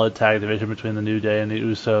pretty solid tag division between the New Day and the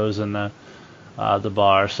Usos and the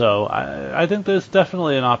Bar, so I think there's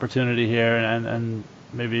definitely an opportunity here, and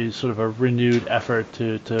maybe sort of a renewed effort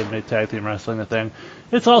to make tag team wrestling a thing.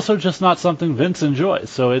 It's also just not something Vince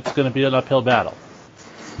enjoys, so it's going to be an uphill battle.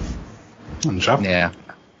 Yeah,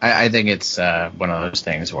 I think it's one of those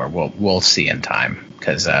things where we'll see in time,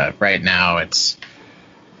 because right now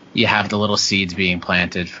you have the little seeds being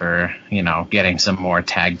planted for getting some more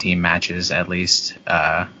tag team matches at least,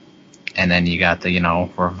 and then you got the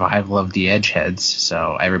revival of the Edgeheads.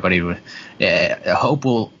 So everybody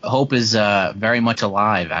hope is very much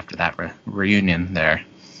alive after that reunion there.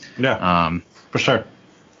 Yeah, for sure.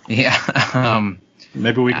 Yeah.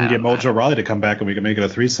 Maybe we can get Mojo Rawley to come back and we can make it a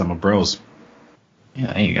threesome of bros.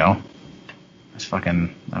 Yeah, there you go.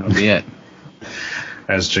 That'll be it.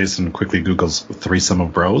 As Jason quickly Googles threesome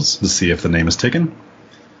of bros to see if the name is taken.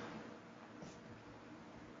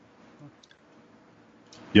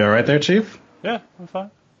 You all right there, Chief? Yeah, I'm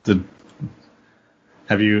fine.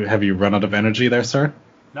 Have you run out of energy there, sir?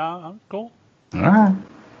 No, I'm cool. All right.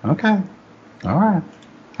 Okay. All right.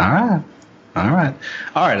 All right. All right.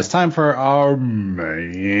 All right. It's time for our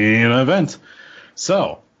main event.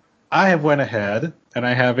 So I have went ahead and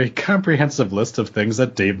I have a comprehensive list of things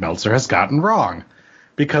that Dave Meltzer has gotten wrong,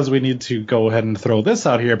 because we need to go ahead and throw this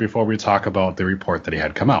out here before we talk about the report that he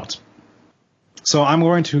had come out. So I'm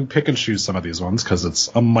going to pick and choose some of these ones because it's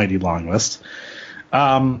a mighty long list.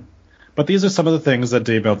 But these are some of the things that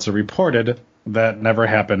Dave Meltzer reported that never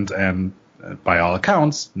happened and, by all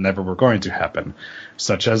accounts, never were going to happen,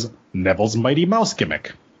 such as Neville's Mighty Mouse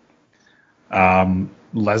gimmick,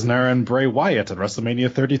 Lesnar and Bray Wyatt at WrestleMania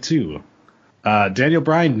 32, Daniel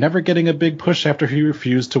Bryan never getting a big push after he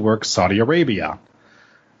refused to work Saudi Arabia,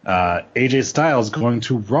 AJ Styles going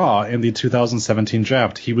to Raw in the 2017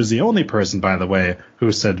 draft. He was the only person, by the way,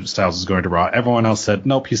 who said Styles was going to Raw. Everyone else said,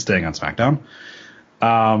 nope, he's staying on SmackDown.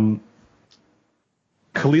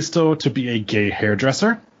 Kalisto to be a gay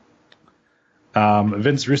hairdresser.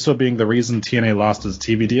 Vince Russo being the reason TNA lost his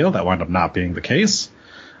TV deal. That wound up not being the case.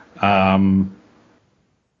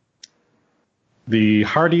 The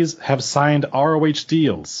Hardys have signed ROH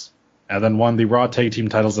deals and then won the Raw Tag Team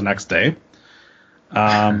titles the next day.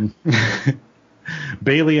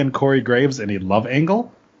 Bayley and Corey Graves in a love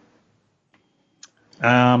angle.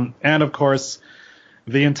 And, of course,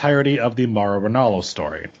 the entirety of the Mauro Ranallo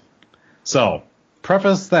story. So,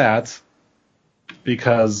 preface that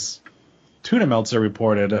because Tuna Meltzer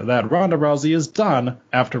reported that Ronda Rousey is done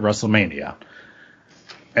after WrestleMania.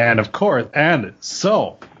 And, of course,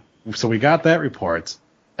 so we got that report.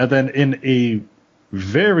 And then in a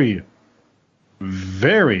very,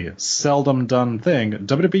 very seldom done thing,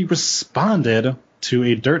 WWE responded to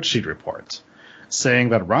a dirt sheet report saying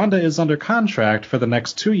that Ronda is under contract for the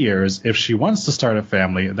next 2 years. If she wants to start a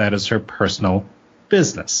family, that is her personal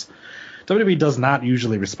business. WWE does not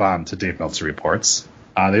usually respond to Dave Meltzer reports.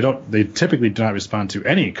 They typically do not respond to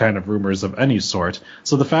any kind of rumors of any sort.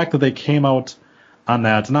 So the fact that they came out on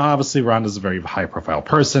that, now obviously Ronda's a very high profile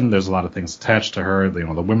person. There's a lot of things attached to her. The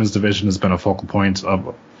women's division has been a focal point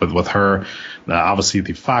with her. Obviously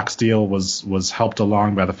the Fox deal was helped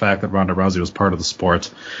along by the fact that Ronda Rousey was part of the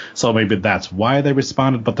sport. So maybe that's why they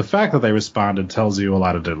responded. But the fact that they responded tells you a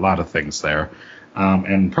lot of things there.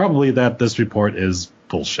 And probably that this report is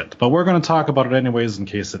bullshit. But we're going to talk about it anyways in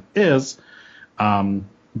case it is. By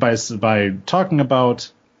talking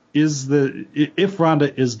about if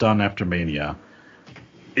Ronda is done after Mania,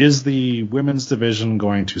 is the women's division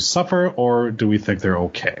going to suffer, or do we think they're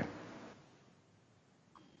okay?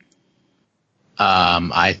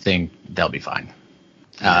 I think they'll be fine.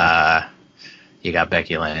 You got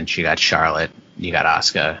Becky Lynch, you got Charlotte, you got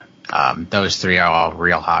Asuka. Those three are all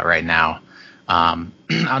real hot right now. On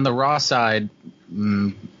the Raw side,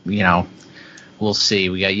 we'll see.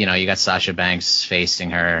 We got, you got Sasha Banks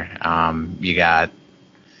facing her.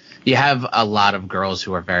 You have a lot of girls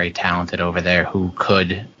who are very talented over there who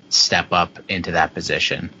could step up into that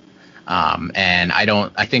position. And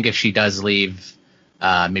I think if she does leave,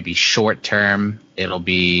 maybe short term, I don't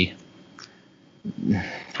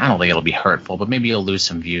think it'll be hurtful, but maybe you'll lose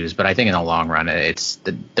some views. But I think in the long run, it's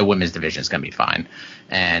the women's division is going to be fine.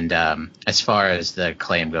 And as far as the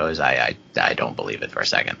claim goes, I don't believe it for a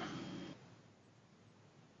second.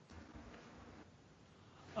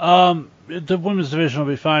 The women's division will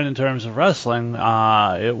be fine in terms of wrestling.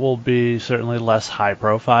 It will be certainly less high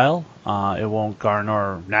profile. It won't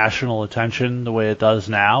garner national attention the way it does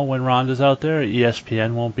now when Ronda's out there.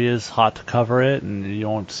 ESPN won't be as hot to cover it, and you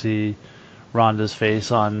won't see Ronda's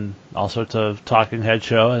face on all sorts of talking head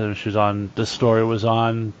shows. This story was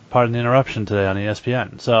on Pardon the Interruption today on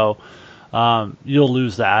ESPN. So you'll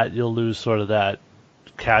lose that. You'll lose sort of that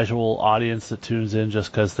casual audience that tunes in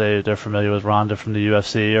just because they're familiar with Ronda from the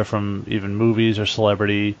UFC or from even movies or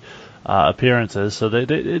celebrity appearances. So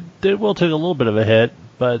they will take a little bit of a hit,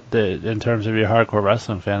 but in terms of your hardcore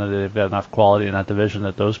wrestling fan, they've got enough quality in that division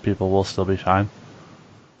that those people will still be fine.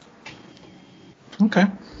 Okay.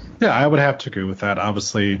 Yeah, I would have to agree with that.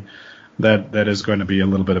 Obviously, that is going to be a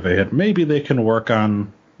little bit of a hit. Maybe they can work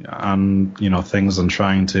on things and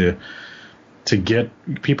trying to get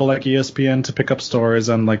people like ESPN to pick up stories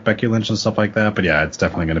on like Becky Lynch and stuff like that. But yeah, it's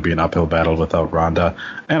definitely going to be an uphill battle without Ronda.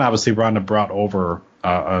 And obviously Ronda brought over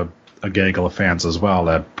a gaggle of fans as well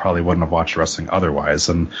that probably wouldn't have watched wrestling otherwise.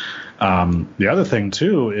 And the other thing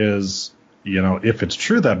too is, if it's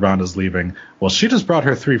true that Ronda's leaving, well, she just brought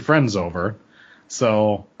her 3 friends over.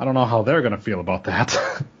 So I don't know how they're going to feel about that.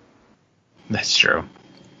 That's true.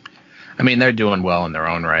 I mean, they're doing well in their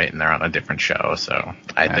own right, and they're on a different show. So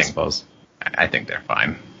I think they're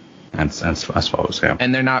fine. I suppose, yeah.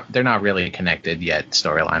 And they're not really connected yet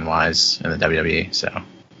storyline wise in the WWE, so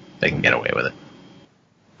they can get away with it.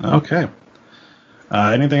 Okay.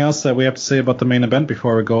 Anything else that we have to say about the main event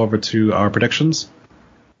before we go over to our predictions?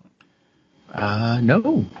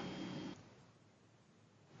 No.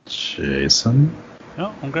 Jason?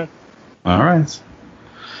 No, I'm good. All right.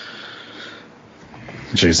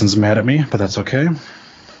 Jason's mad at me, but that's okay.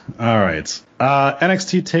 All right.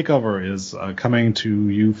 NXT TakeOver is coming to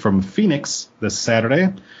you from Phoenix this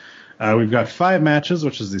Saturday. We've got 5 matches,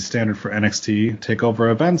 which is the standard for NXT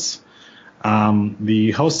TakeOver events.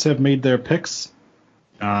 The hosts have made their picks.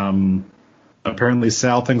 Apparently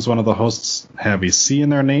Sal thinks one of the hosts have a C in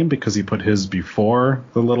their name because he put his before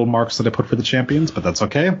the little marks that I put for the champions, but that's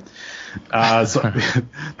okay. So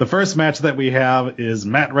the first match that we have is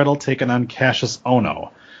Matt Riddle taking on Cassius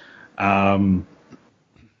Ohno.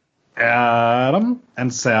 Adam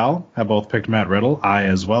and Sal have both picked Matt Riddle. I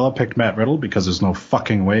as well have picked Matt Riddle because there's no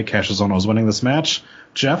fucking way Cassius Ohno is winning this match.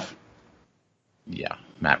 Jeff? Yeah.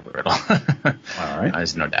 Matt Riddle. All right.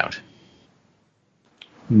 There's no doubt.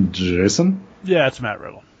 Jason? Yeah, it's Matt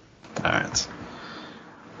Riddle. All right.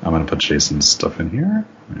 I'm going to put Jason's stuff in here.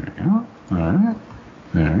 There we go. All right.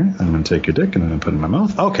 I'm going to take your dick and I'm going to put it in my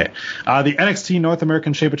mouth. Okay. The NXT North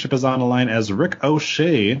American Championship is on the line as Rick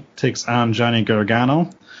O'Shea takes on Johnny Gargano.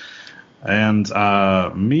 And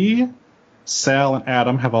me, Sal, and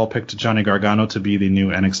Adam have all picked Johnny Gargano to be the new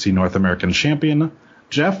NXT North American Champion.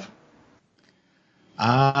 Jeff?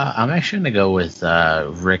 I'm actually going to go with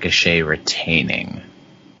Ricochet retaining.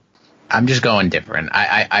 I'm just going different.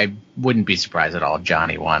 I wouldn't be surprised at all if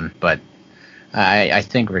Johnny won, but I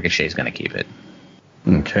think Ricochet's going to keep it.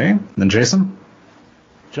 Okay. Then Jason?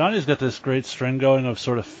 Johnny's got this great string going of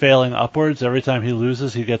sort of failing upwards. Every time he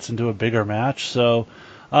loses, he gets into a bigger match. So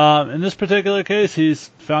in this particular case, he's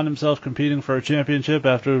found himself competing for a championship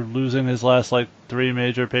after losing his last 3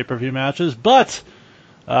 major pay-per-view matches. But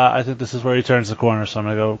I think this is where he turns the corner, so I'm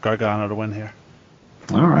going to go Gargano to win here.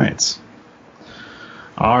 All right.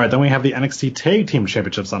 All right, then we have the NXT Tag Team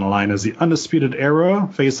Championships on the line as the Undisputed Era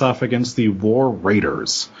face off against the War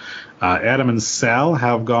Raiders. Adam and Sal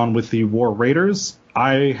have gone with the War Raiders.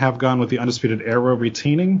 I have gone with the Undisputed Era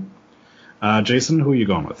retaining. Jason, who are you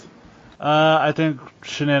going with? I think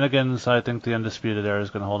Shenanigans. I think the Undisputed Era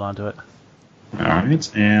is going to hold on to it. All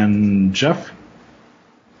right, and Jeff?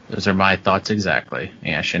 Those are my thoughts exactly.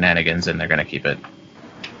 Yeah, Shenanigans, and they're going to keep it.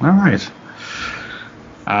 All right.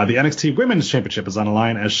 The NXT Women's Championship is on the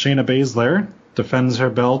line as Shayna Baszler defends her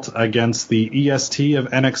belt against the EST of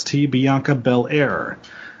NXT, Bianca Belair.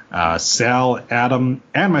 Sal, Adam,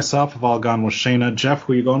 and myself have all gone with Shayna. Jeff,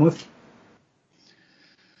 who are you going with?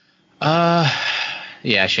 Yeah,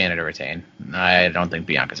 Shayna to retain. I don't think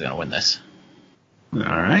Bianca's going to win this. All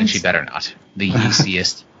right. And she better not. The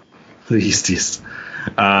easiest. The easiest.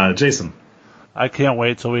 Jason. I can't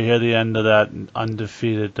wait till we hear the end of that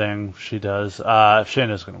undefeated thing she does.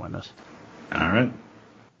 Shayna's going to win this. All right.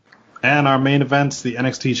 And our main event, the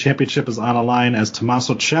NXT Championship, is on a line as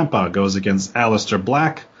Tommaso Ciampa goes against Aleister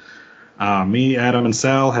Black. Me, Adam, and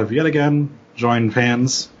Sal have yet again joined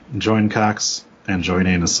fans, joined cocks, and joined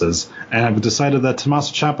anuses, and have decided that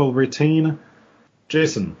Tommaso Ciampa will retain.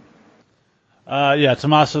 Jason. Yeah,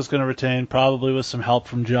 Tommaso's going to retain, probably with some help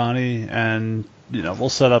from Johnny, and we'll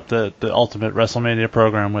set up the ultimate WrestleMania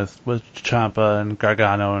program with Ciampa and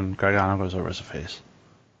Gargano goes over as a face.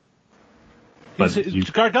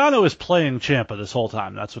 Gargano is playing Ciampa this whole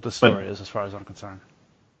time. That's what the story is, as far as I'm concerned.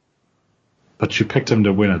 But you picked him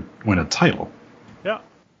to win a title. Yeah.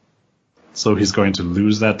 So he's going to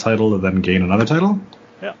lose that title and then gain another title?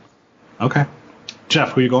 Yeah. Okay.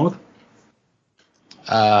 Jeff, who are you going with?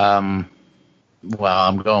 Well,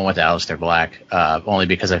 I'm going with Aleister Black, only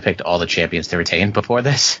because I picked all the champions to retain before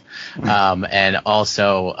this. And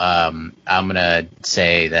also, I'm going to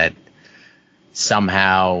say that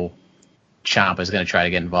somehow Ciampa is going to try to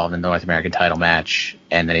get involved in the North American title match,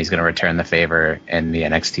 and then he's going to return the favor in the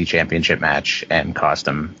NXT championship match and cost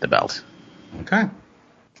him the belt. Okay.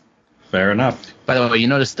 Fair enough. By the way, you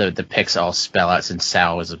notice the picks all spell out, since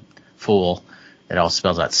Sal was a fool, it all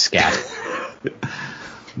spells out scat.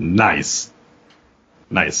 Nice.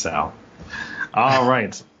 Nice, Sal. All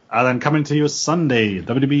right. Then coming to you Sunday,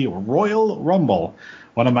 WWE Royal Rumble.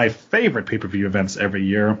 One of my favorite pay-per-view events every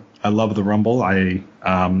year. I love the Rumble. I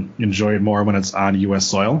enjoy it more when it's on U.S.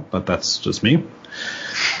 soil, but that's just me.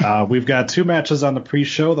 We've got 2 matches on the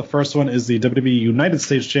pre-show. The first one is the WWE United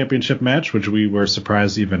States Championship match, which we were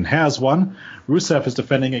surprised even has one. Rusev is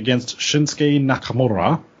defending against Shinsuke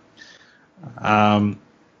Nakamura.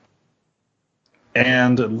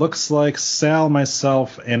 And it looks like Sal,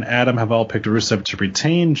 myself, and Adam have all picked Rusev to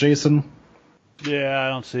retain. Jason? Yeah, I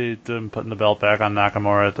don't see them putting the belt back on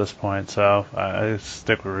Nakamura at this point, so I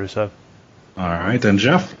stick with Rusev. All right, and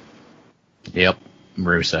Jeff? Yep,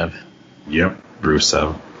 Rusev. Yep,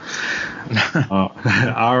 Rusev.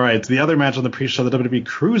 All right, the other match on the pre-show, the WWE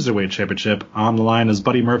Cruiserweight Championship, on the line as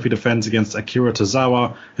Buddy Murphy defends against Akira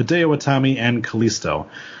Tozawa, Hideo Itami, and Kalisto.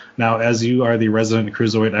 Now, as you are the resident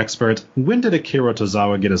Cruiserweight expert, when did Akira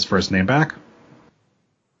Tozawa get his first name back?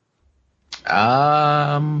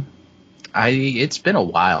 It's been a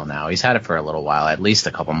while now. He's had it for a little while, at least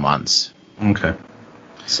a couple months. Okay.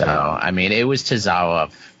 So, I mean, it was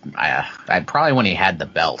Tozawa, probably when he had the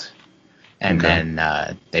belt. And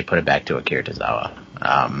then they put it back to Akira Tozawa.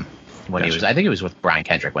 When he was, I think it was with Brian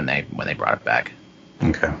Kendrick when they brought it back.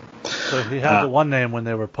 Okay. So he had the one name when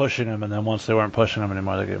they were pushing him, and then once they weren't pushing him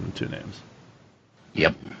anymore, they gave him 2 names.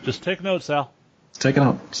 Yep. Just take notes, Sal. Take a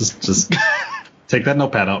note. Just take that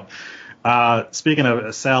notepad out. Speaking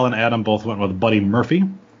of, Sal and Adam both went with Buddy Murphy.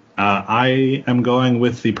 I am going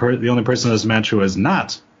with the only person in this match who has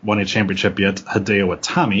not won a championship yet, Hideo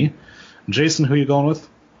Itami. Jason, who are you going with?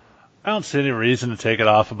 I don't see any reason to take it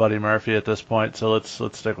off of Buddy Murphy at this point, so let's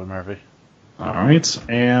stick with Murphy. All right,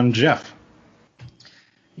 and Jeff.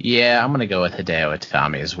 Yeah, I'm going to go with Hideo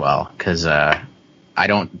Itami as well, because I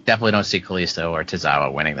definitely don't see Kalisto or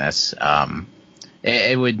Tozawa winning this.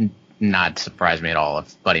 It would not surprise me at all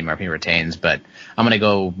if Buddy Murphy retains, but I'm going to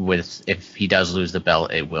go with, if he does lose the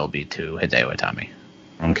belt, it will be to Hideo Itami.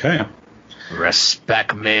 Okay.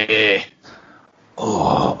 Respect me.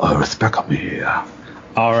 Oh, respect me.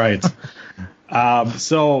 All right.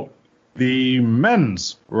 So the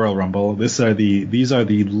men's Royal Rumble. These are the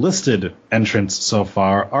listed entrants so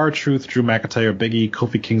far: R-Truth, Drew McIntyre, Big E,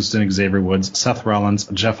 Kofi Kingston, Xavier Woods, Seth Rollins,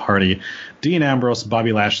 Jeff Hardy, Dean Ambrose,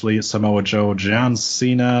 Bobby Lashley, Samoa Joe, John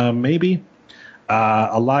Cena, maybe,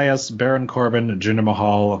 Elias, Baron Corbin, Jinder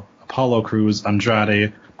Mahal, Apollo Crews,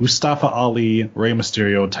 Andrade, Mustafa Ali, Rey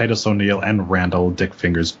Mysterio, Titus O'Neil, and Randall Dick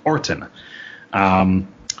Fingers Orton.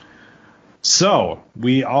 So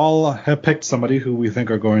we all have picked somebody who we think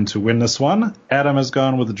are going to win this one. Adam has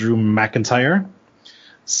gone with Drew McIntyre.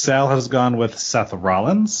 Sal has gone with Seth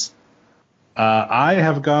Rollins. I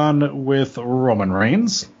have gone with Roman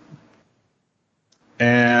Reigns.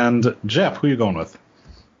 And Jeff, who are you going with?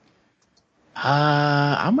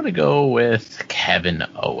 I'm going to go with Kevin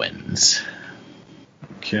Owens.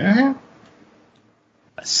 Okay.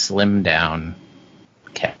 A slim down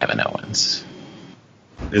Kevin Owens.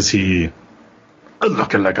 Is he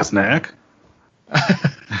looking like a snack?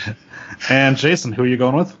 And Jason, who are you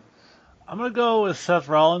going with? I'm going to go with Seth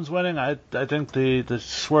Rollins winning. I think the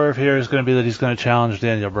swerve here is going to be that he's going to challenge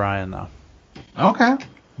Daniel Bryan, though. Okay.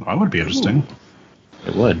 That would be interesting. Ooh.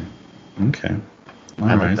 It would. Okay. All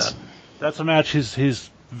right. Like that. That's a match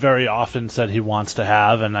he's very often said he wants to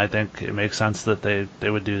have, and I think it makes sense that they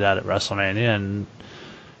would do that at WrestleMania. And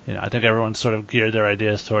I think everyone's sort of geared their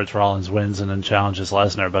ideas towards Rollins wins and then challenges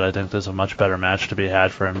Lesnar, but I think there's a much better match to be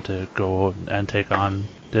had for him to go and take on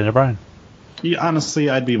Daniel Bryan. Yeah, honestly,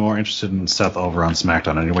 I'd be more interested in Seth over on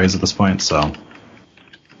SmackDown anyways at this point, so.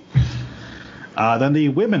 Then the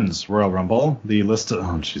women's Royal Rumble, the list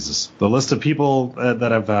of people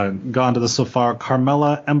that have gone to this so far: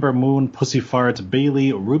 Carmella, Ember Moon, Pussy Fart,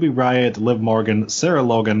 Bayley, Ruby Riott, Liv Morgan, Sarah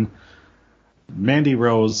Logan, Mandy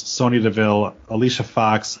Rose, Sonya Deville, Alicia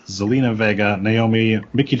Fox, Zelina Vega, Naomi,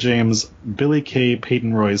 Mickie James, Billie Kay,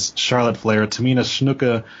 Peyton Royce, Charlotte Flair, Tamina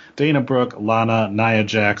Snuka, Dana Brooke, Lana, Nia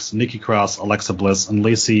Jax, Nikki Cross, Alexa Bliss, and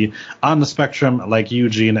Lacey on the spectrum like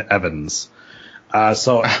Eugene Evans.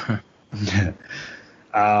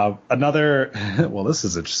 Another, well, this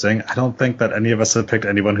is interesting. I don't think that any of us have picked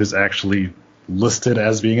anyone who's actually listed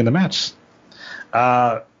as being in the match.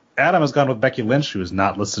 Adam has gone with Becky Lynch, who is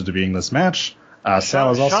not listed to be in this match. Sal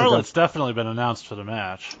has also Charlotte's definitely been announced for the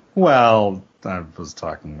match. Well, I was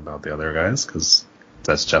talking about the other guys because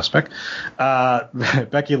that's Jeff's pick.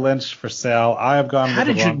 Becky Lynch for Sal. I have gone. How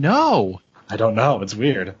did you know? I don't know. It's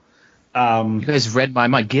weird. You guys read my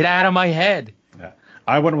mind. Get out of my head. Yeah.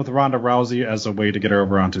 I went with Ronda Rousey as a way to get her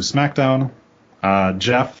over onto SmackDown.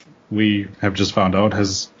 Jeff, we have just found out,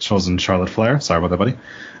 has chosen Charlotte Flair. Sorry about that,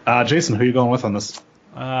 buddy. Jason, who are you going with on this?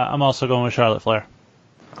 I'm also going with Charlotte Flair.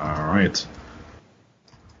 All right.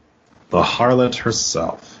 The harlot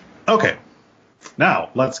herself. Okay. Now,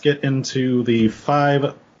 let's get into the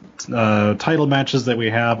 5 title matches that we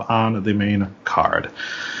have on the main card.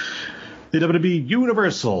 The WWE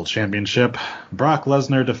Universal Championship. Brock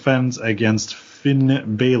Lesnar defends against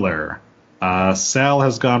Finn Balor. Sal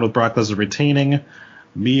has gone with Brock Lesnar retaining.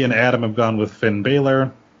 Me and Adam have gone with Finn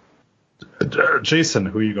Balor. Jason,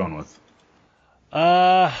 who are you going with?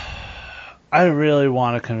 I really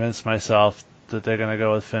want to convince myself that they're going to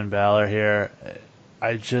go with Finn Balor here.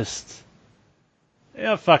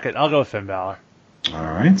 Fuck it. I'll go with Finn Balor. All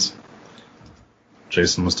right.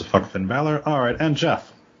 Jason wants to fuck Finn Balor. All right. And Jeff?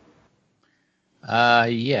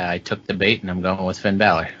 Yeah, I took the bait and I'm going with Finn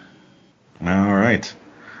Balor. All right.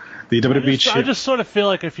 The WWE I just sort of feel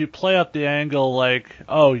like if you play up the angle like,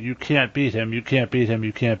 oh, you can't beat him, you can't beat him,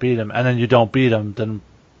 you can't beat him, and then you don't beat him, then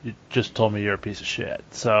you just told me you're a piece of shit.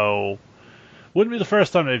 So, wouldn't be the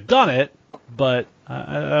first time they've done it, but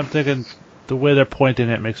I'm thinking the way they're pointing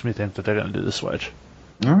it makes me think that they're going to do the switch.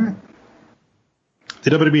 All right. The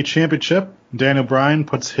WWE Championship, Daniel Bryan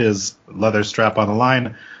puts his leather strap on the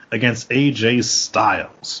line against AJ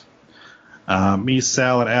Styles. Me,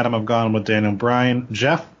 Sal, and Adam have gone with Daniel Bryan.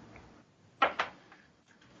 Jeff?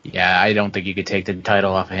 Yeah, I don't think you could take the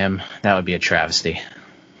title off of him. That would be a travesty.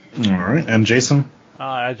 All right. And Jason?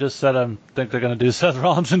 I just said I think they're going to do Seth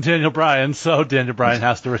Rollins and Daniel Bryan, so Daniel Bryan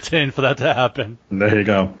has to retain for that to happen. There you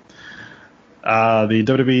go. The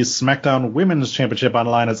WWE SmackDown Women's Championship on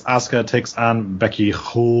the line as Asuka takes on Becky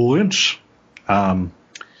Lynch.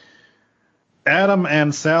 Adam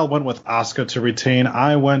and Sal went with Asuka to retain.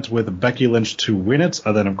 I went with Becky Lynch to win it.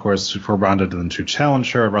 And then, of course, for Ronda to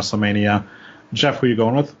challenge her at WrestleMania. Jeff, who are you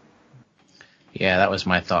going with? Yeah, that was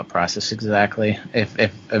my thought process exactly.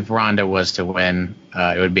 If Ronda was to win,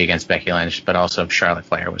 it would be against Becky Lynch. But also if Charlotte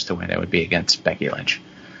Flair was to win, it would be against Becky Lynch.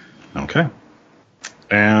 Okay.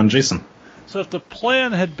 And Jason? So if the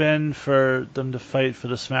plan had been for them to fight for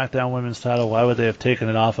the SmackDown Women's title, why would they have taken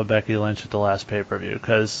it off of Becky Lynch at the last pay-per-view?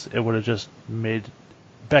 Because it would have just made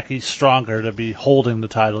Becky stronger to be holding the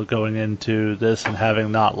title going into this and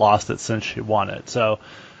having not lost it since she won it. So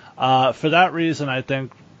for that reason, I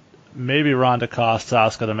think maybe Ronda costs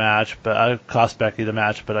Asuka the match, but cost Becky the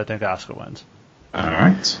match, but I think Asuka wins. All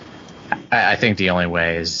right. I think the only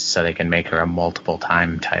way is so they can make her a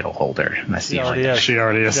multiple-time title holder. That's the only thing. She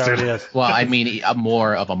already is, dude. Well, I mean,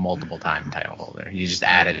 more of a multiple-time title holder. You just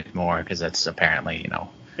added it more because that's apparently,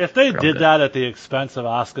 If they did good. that at the expense of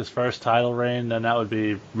Asuka's first title reign, then that would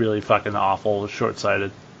be really fucking awful,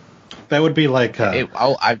 short-sighted. That would be like...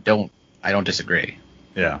 I don't disagree.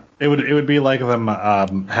 Yeah. It would be like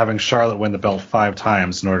them having Charlotte win the belt 5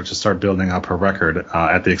 times in order to start building up her record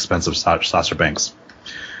at the expense of Sasha Banks.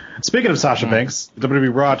 Speaking of Sasha Banks, the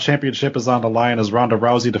WWE Raw Championship is on the line as Ronda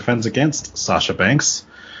Rousey defends against Sasha Banks.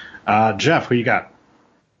 Jeff, who you got?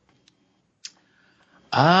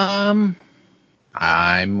 I'm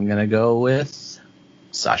gonna go with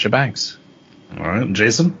Sasha Banks. All right,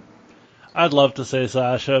 Jason? I'd love to say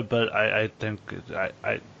Sasha, but I think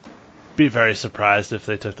I'd be very surprised if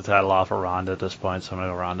they took the title off of Ronda at this point, so I'm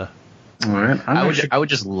gonna go Ronda. All right. I would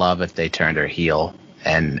just love if they turned her heel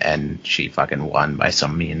and she fucking won by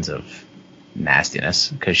some means of nastiness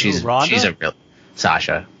because she's a real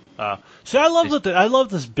Sasha. See, I love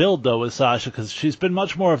this build though with Sasha because she's been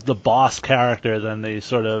much more of the boss character than the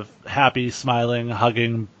sort of happy, smiling,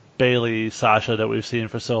 hugging Bayley Sasha that we've seen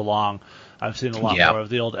for so long. I've seen a lot more of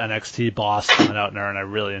the old NXT boss coming out in her, and I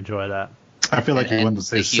really enjoy that. I feel like you wanted to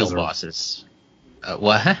say the heel scissor. Bosses.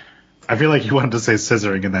 What? I feel like you wanted to say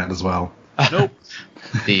scissoring in that as well. Nope.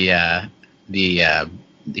 The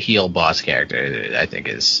heel boss character, I think,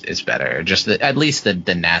 is better. Just at least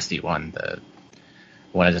the nasty one, the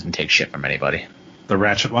one that doesn't take shit from anybody. The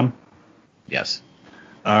ratchet one? Yes.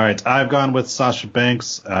 All right, I've gone with Sasha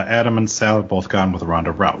Banks. Adam and Sal have both gone with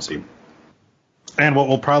Ronda Rousey. And what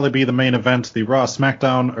will probably be the main event, the Raw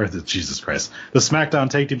SmackDown, the SmackDown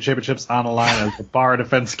Tag Team Championships on the line as the Bar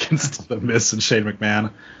defense against The Miz and Shane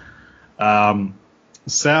McMahon.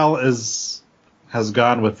 Sal has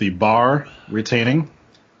gone with the Bar retaining.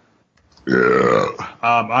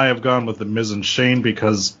 I have gone with The Miz and Shane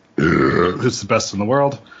because it's the best in the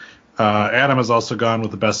world. Adam has also gone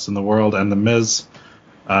with the best in the world and The Miz.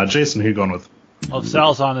 Jason, who are you going with? Well, if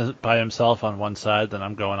Sal's by himself on one side, then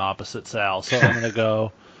I'm going opposite Sal. So I'm going to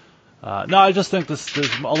go... no, I just think there's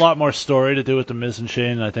a lot more story to do with The Miz and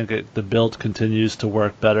Shane, and I think the build continues to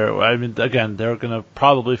work better. I mean, again, they're going to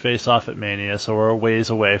probably face off at Mania, so we're a ways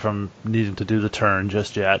away from needing to do the turn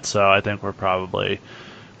just yet. So I think we're probably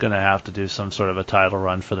going to have to do some sort of a title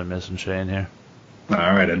run for The Miz and Shane here. All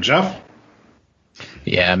right, and Jeff?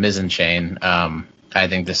 Yeah, Miz and Shane. I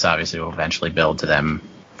think this obviously will eventually build to them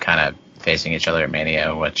kind of facing each other at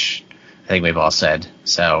Mania, which I think we've all said.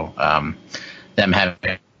 So them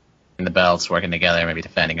having the belts, working together, maybe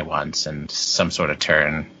defending it once, and some sort of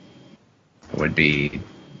turn would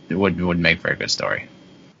make for a good story.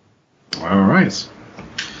 All right.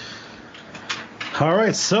 All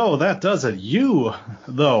right, so that does it. You,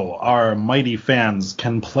 though, our mighty fans,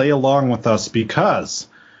 can play along with us because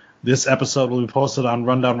this episode will be posted on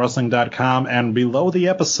rundownwrestling.com, and below the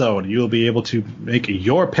episode, you'll be able to make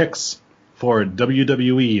your picks for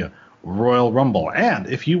WWE Royal Rumble. And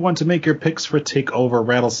if you want to make your picks for TakeOver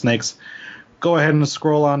Rattlesnakes, go ahead and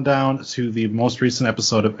scroll on down to the most recent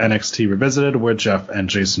episode of NXT Revisited, where Jeff and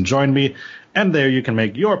Jason joined me, and there you can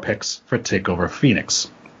make your picks for TakeOver Phoenix.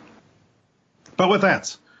 But with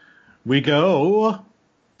that, we go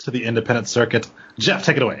to the independent circuit. Jeff,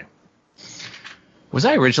 take it away. Was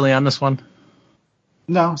I originally on this one?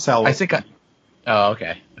 No, Sal was. Oh,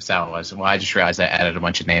 okay. Sal was. Well, I just realized I added a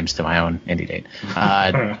bunch of names to my own indie date.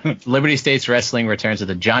 Liberty States Wrestling returns to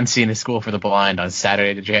the John Cena School for the Blind on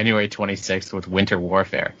Saturday, January 26th with Winter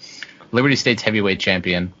Warfare. Liberty States Heavyweight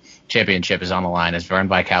Championship is on the line as Vern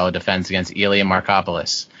Vicalo defends against Ilya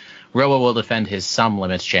Markopoulos. Roa will defend his Some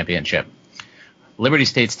Limits Championship. Liberty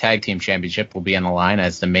States Tag Team Championship will be on the line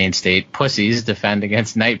as the Main State Pussies defend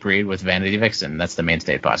against Nightbreed with Vanity Vixen. That's the Main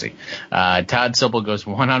State Posse. Todd Sobel goes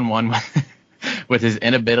one-on-one with his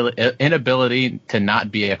inability to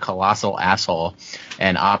not be a colossal asshole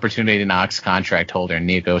and Opportunity Knocks contract holder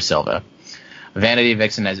Nico Silva. Vanity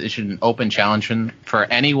Vixen has issued an open challenge for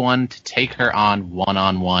anyone to take her on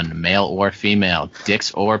one-on-one, male or female,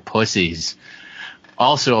 dicks or pussies.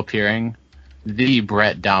 Also appearing, the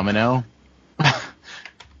Brett Domino,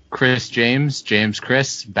 Chris James,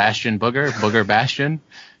 Chris, Bastion Booger Bastion,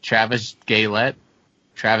 Travis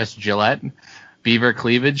Gillette, Beaver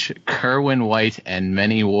Cleavage, Kerwin White, and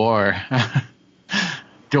many more.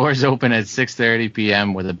 Doors open at 6:30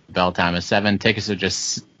 p.m. with a bell time of 7. Tickets are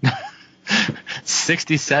just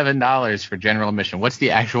 $67 for general admission. What's the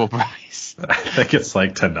actual price? I think it's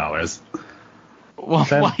like $10.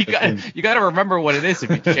 Well, you got to remember what it is if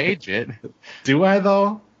you change it. Do I,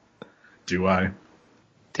 though? Do I?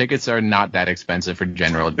 Tickets are not that expensive for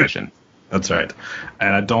general admission. That's right.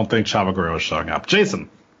 And I don't think Chavo Guerrero is showing up. Jason.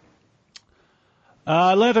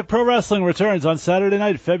 Atlantic Pro Wrestling returns on Saturday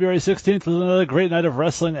night, February 16th, with another great night of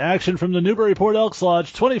wrestling action from the Newburyport Elks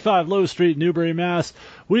Lodge, 25 Low Street, Newbury, Mass.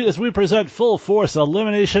 As we present Full Force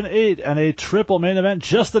Elimination 8 and a triple main event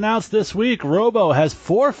just announced this week. Robo has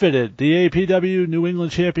forfeited the APW New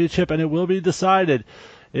England Championship, and it will be decided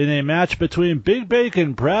in a match between Big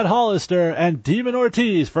Bacon, Brad Hollister, and Demon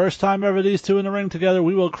Ortiz. First time ever these two in the ring together,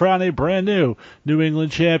 we will crown a brand new New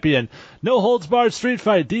England champion. No holds barred street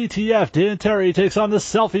fight. DTF, Dan Terry takes on the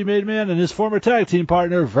selfie-made man and his former tag team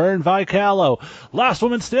partner, Vern Vicalo. Last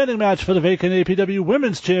woman standing match for the vacant APW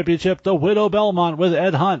Women's Championship. The Widow Belmont with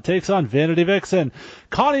Ed Hunt takes on Vanity Vixen.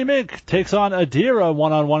 Connie Mink takes on Adira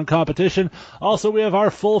one-on-one competition. Also, we have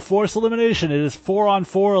our Full Force elimination. It is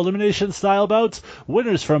 4-on-4 elimination style bouts.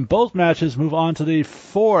 Winners from both matches move on to the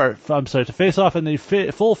to face off in the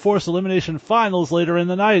Full Force elimination finals later in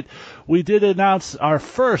the night. We did announce our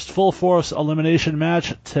first Full Force elimination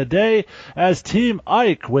match today as Team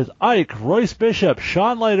Ike with Ike, Royce Bishop,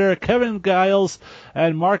 Sean Leiter, Kevin Giles,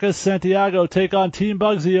 and Marcus Santiago take on Team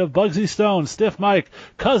Bugsy of Bugsy Stone, Stiff Mike,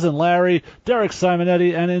 Cousin Larry, Derek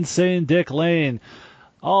Simonetti, and Insane Dick Lane.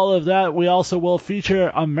 All of that, we also will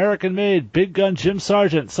feature American-made Big Gun Jim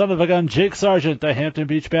Sargent, Son of a Gun Jake Sargent, the Hampton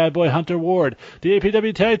Beach Bad Boy Hunter Ward. The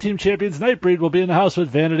APW Tag Team Champions Nightbreed will be in the house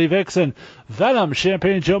with Vanity Vixen. Venom,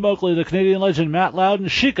 Champagne Joe Moakley, the Canadian legend Matt Loudon,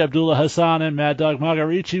 Sheik Abdullah Hassan, and Mad Dog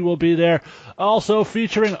Magarici will be there. Also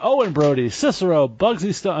featuring Owen Brody, Cicero,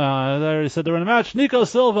 Bugsy Stone, I already said they were in a match, Nico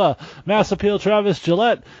Silva, Mass Appeal Travis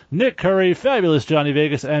Gillette, Nick Curry, Fabulous Johnny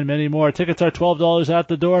Vegas, and many more. Tickets are $12 at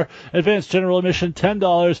the door. Advanced general admission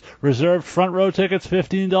 $10. Reserved front row tickets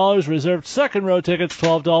 $15. Reserved second row tickets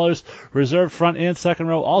 $12. Reserved front and second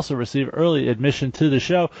row also receive early admission to the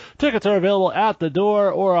show. Tickets are available at the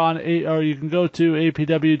door or you can go to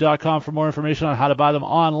apw.com for more information on how to buy them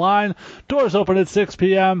online. Doors open at 6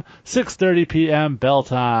 p.m., 6:30 p.m. bell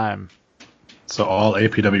time. So all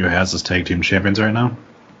APW has is tag team champions right now?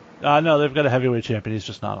 No, they've got a heavyweight champion. He's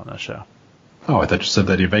just not on that show. Oh, I thought you said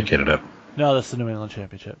that he vacated it. No, that's the New England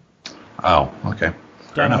Championship. Oh, okay.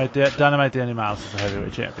 Dynamite Danny Miles is the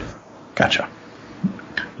heavyweight champion. Gotcha.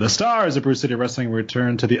 The Stars of Brew City Wrestling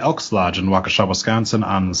return to the Elks Lodge in Waukesha, Wisconsin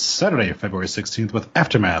on Saturday, February 16th with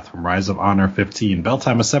Aftermath from Rise of Honor 15. Bell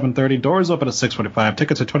time is 7:30. Doors open at 6:45.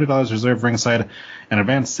 Tickets are $20 reserved ringside, and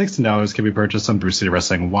advanced $16 can be purchased on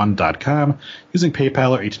BrewCityWrestling1.com using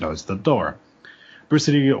PayPal or $18 at the door. Brew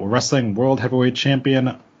City Wrestling World Heavyweight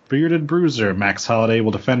Champion Bearded Bruiser Max Holiday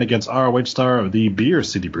will defend against ROH star of the Beer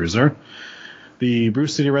City Bruiser. The Brew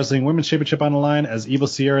City Wrestling Women's Championship on the line as Evil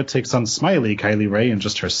Sierra takes on Smiley Kylie Ray in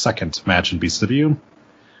just her second match in BCW.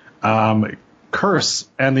 Curse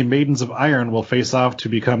and the Maidens of Iron will face off to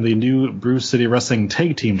become the new Brew City Wrestling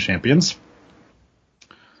Tag Team Champions.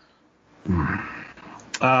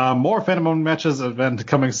 More Phantom matches event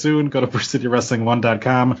coming soon. Go to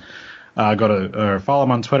BrewCityWrestling1.com. Follow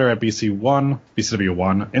them on Twitter at BCW1,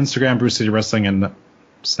 Instagram Brew City Wrestling, and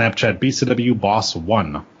Snapchat BCW Boss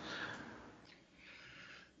 1.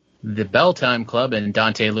 The Bell Time Club and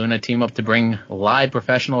Dante Luna team up to bring live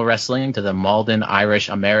professional wrestling to the Malden Irish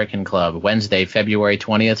American Club Wednesday, February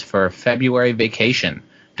 20th for February Vacation.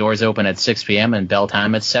 Doors open at 6 p.m. and bell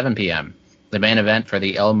time at 7 p.m. The main event for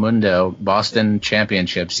the El Mundo Boston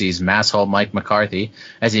Championship sees Masshole Mike McCarthy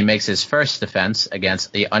as he makes his first defense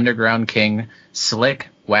against the Underground King Slick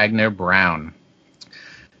Wagner Brown.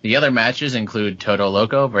 The other matches include Toto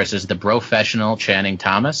Loco versus the Brofessional Channing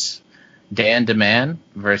Thomas, Dan DeMann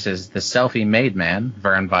versus the Selfie-Made Man,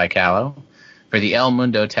 Vern Vicalo. For the El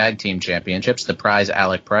Mundo Tag Team Championships, the prize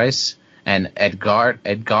Alec Price and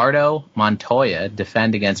Edgardo Montoya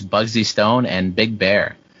defend against Bugsy Stone and Big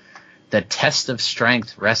Bear. The Test of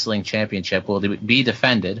Strength Wrestling Championship will be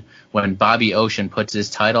defended when Bobby Ocean puts his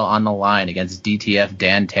title on the line against DTF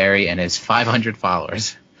Dan Terry and his 500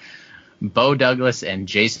 followers. Bo Douglas and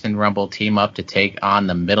Jason Rumble team up to take on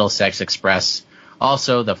the Middlesex Express.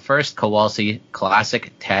 Also, the first Kowalski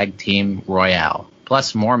Classic Tag Team Royale.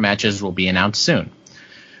 Plus, more matches will be announced soon.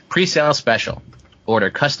 Pre-sale special. Order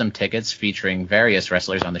custom tickets featuring various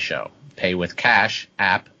wrestlers on the show. Pay with cash,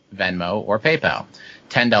 app, Venmo, or PayPal.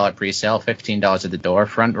 $10 pre-sale, $15 at the door.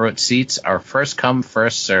 Front row seats are first come,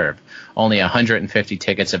 first serve. Only 150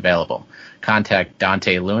 tickets available. Contact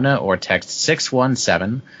Dante Luna or text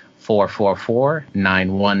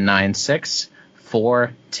 617-444-9196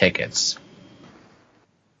 for tickets.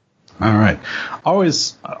 All right.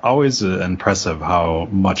 Always impressive how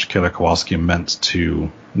much Killer Kowalski meant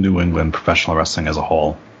to New England professional wrestling as a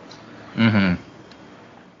whole. Mm-hmm.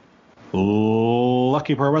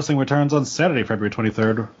 Lucky Pro Wrestling returns on Saturday, February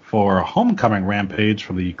 23rd for Homecoming Rampage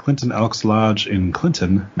from the Clinton Elks Lodge in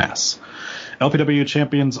Clinton, Mass. LPW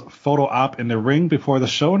champions photo op in the ring before the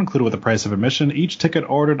show, included with the price of admission. Each ticket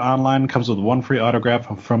ordered online comes with one free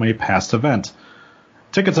autograph from a past event.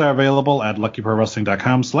 Tickets are available at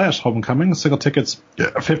luckyprowrestling.com/homecoming. Single tickets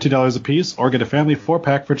 $50 a piece, or get a family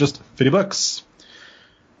 4-pack for just $50.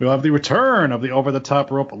 We'll have the return of the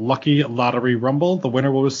over-the-top rope Lucky Lottery Rumble. The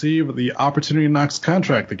winner will receive the Opportunity Knocks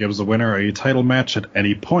contract that gives the winner a title match at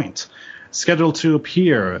any point. Scheduled to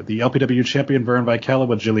appear, the LPW champion Vern Vicala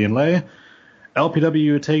with Jillian Leigh,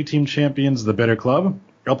 LPW Tag Team Champions The Bitter Club,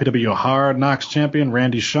 LPW Hard Knocks champion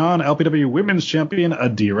Randy Shawn, LPW Women's champion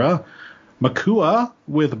Adira, Makua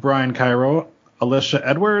with Brian Cairo, Alicia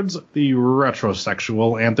Edwards, the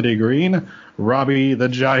retrosexual Anthony Green, Robbie the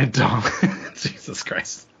Giant Dog, Jesus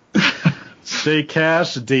Christ, Jay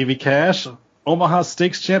Cash, Davey Cash, Omaha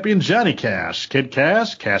Steaks champion Johnny Cash, Kid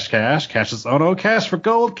Cash, Cash's Ono, Cash for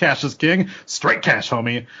Gold, Cash is King, Straight Cash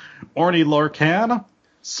homie, Orny Lorcan,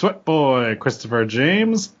 Sweat Boy Christopher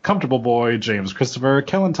James, Comfortable Boy James Christopher,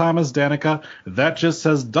 Kellen Thomas, Danica, That Just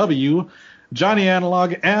Says W, Johnny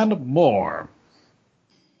Analog, and more.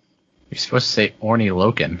 You're supposed to say Orny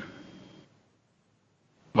Loken.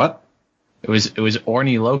 What? It was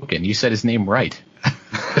Orny Loken. You said his name right.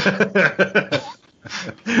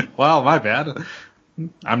 Well, my bad.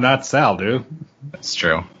 I'm not Sal, dude. That's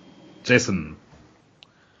true. Jason.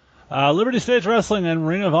 Liberty Stage Wrestling and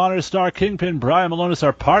Ring of Honor star Kingpin Brian Malonis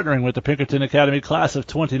are partnering with the Pinkerton Academy Class of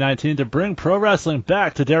 2019 to bring pro wrestling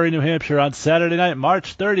back to Derry, New Hampshire on Saturday night,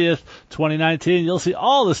 March 30th, 2019. You'll see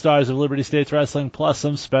all the stars of Liberty Stage Wrestling plus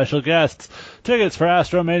some special guests. Tickets for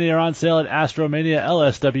Astromania are on sale at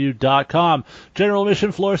astromanialsw.com. General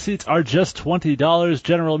admission floor seats are just $20.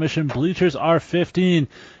 General admission bleachers are $15.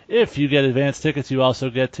 If you get advance tickets, you also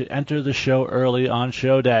get to enter the show early on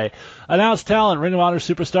show day. Announced talent, Ring of Honor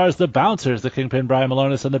superstars, The Bouncers, the Kingpin Brian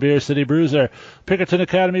Malonis, and the Beer City Bruiser. Pinkerton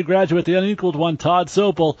Academy graduate, the unequaled one, Todd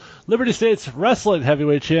Sopel. Liberty States Wrestling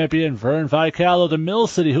heavyweight champion, Vern Vicala. The Mill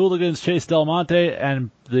City Hooligans, Chase Del Monte,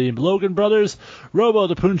 and the Logan Brothers. Robo,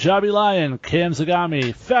 the Punjabi Lion, Cam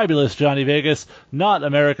Zagami. Fabulous Johnny Vegas, Not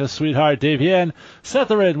America's Sweetheart, Dave Yen.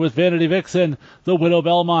 Setherin with Vanity Vixen. The Widow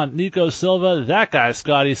Belmont, Nico Silva, That Guy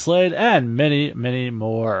Scotty Slade, and many, many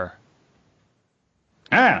more.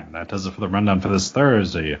 And that does it for the rundown for this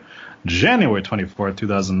Thursday, January 24th,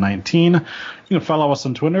 2019. You can follow us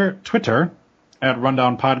on Twitter at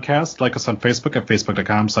Rundown Podcast. Like us on Facebook at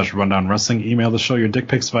facebook.com/Rundown Wrestling. Email the show your dick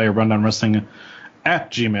pics via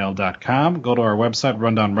rundownwrestling@gmail.com. Go to our website,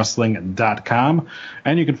 rundownwrestling.com.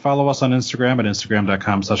 And you can follow us on Instagram at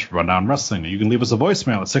instagram.com/rundownwrestling. You can leave us a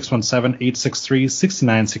voicemail at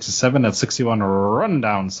 617-863-6967. That's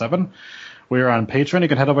 61-RUNDOWN-7. We are on Patreon. You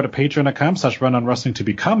can head over to patreon.com/rundownwrestling to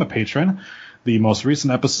become a patron. The most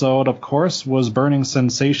recent episode, of course, was Burning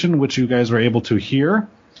Sensation, which you guys were able to hear.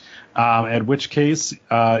 At which case,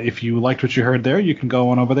 if you liked what you heard there, you can go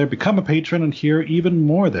on over there, become a patron, and hear even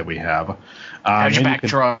more that we have. How's your back,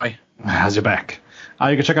 Troy? How's your back?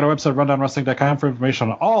 You can check out our website, rundownwrestling.com, for information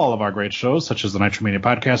on all of our great shows, such as the Nitro Mania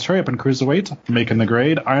Podcast, Hurry Up and Cruiserweight, Making the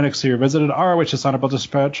Grade, Iron X Revisited, ROH's Honorable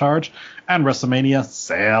Discharge, and WrestleMania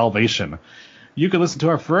Salvation. You can listen to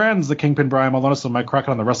our friends, the Kingpin Brian Malonis and Mike Crockett,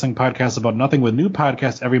 on the Wrestling Podcast About Nothing, with new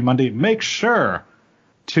podcasts every Monday. Make sure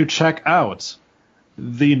to check out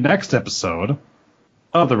the next episode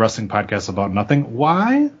of the Wrestling Podcast About Nothing.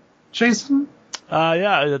 Why, Jason? I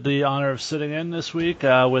had the honor of sitting in this week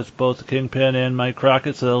with both Kingpin and Mike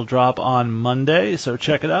Crockett, so it'll drop on Monday. So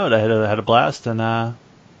check it out. I had a blast, and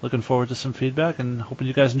looking forward to some feedback, and hoping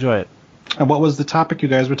you guys enjoy it. And what was the topic you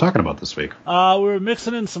guys were talking about this week? We were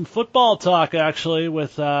mixing in some football talk, actually,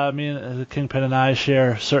 with me and the Kingpin and I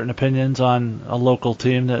share certain opinions on a local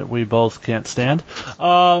team that we both can't stand.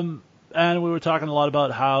 And we were talking a lot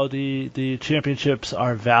about how the championships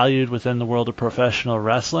are valued within the world of professional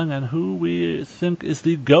wrestling and who we think is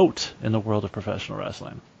the GOAT in the world of professional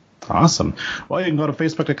wrestling. Awesome. Well, you can go to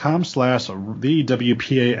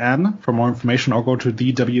facebook.com/thewpan for more information, or go to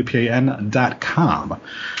thewpan.com.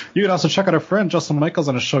 You can also check out our friend Justin Michaels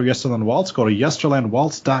on his show Yesterland Waltz. Go to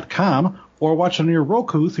yesterlandwaltz.com or watch on your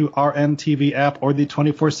Roku through RNTV app or the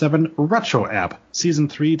 24/7 Retro app. Season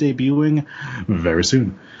 3 debuting very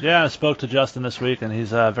soon. Yeah, I spoke to Justin this week, and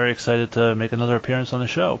he's very excited to make another appearance on the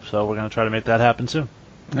show. So we're going to try to make that happen soon.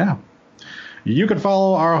 Yeah. You can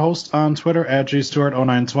follow our host on Twitter at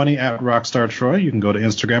JStewart0920 at RockstarTroy. You can go to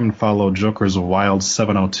Instagram and follow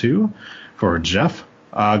JokersWild702 for Jeff.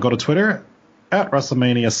 Go to Twitter at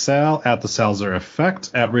WrestleManiaSal, at The Salzer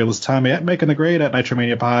Effect, at RealistTommy, at Making the Grade, at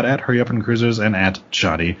NitroManiaPod, at Hurry Up and Cruisers, and at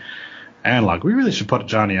Johnny Analog. We really should put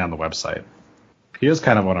Johnny on the website. He is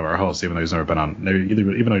kind of one of our hosts, even though he's never been on,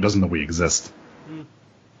 even though he doesn't know we exist.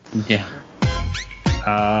 Yeah.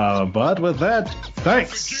 But with that,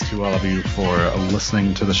 thanks to all of you for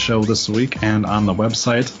listening to the show this week and on the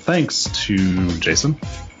website. Thanks to Jason.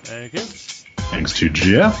 Thank you. Thanks to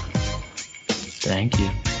Jeff. Thank you.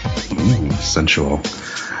 Ooh, sensual.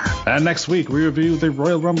 And next week, we review the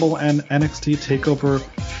Royal Rumble and NXT TakeOver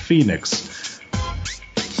Phoenix.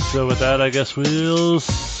 So with that, I guess we'll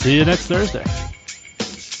see you next Thursday.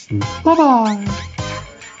 Bye-bye.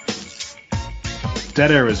 Dead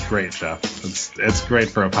air is great, Jeff. It's great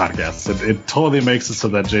for a podcast. It totally makes it so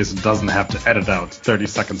that Jason doesn't have to edit out 30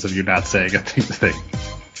 seconds of you not saying a thing.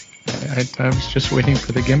 I was just waiting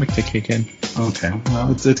for the gimmick to kick in. Okay, well,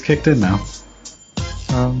 it's kicked in now.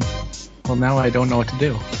 Well, now I don't know what to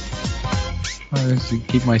do. I'll just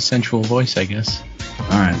keep my sensual voice, I guess.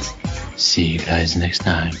 All right. See you guys next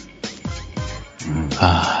time.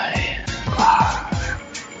 Bye.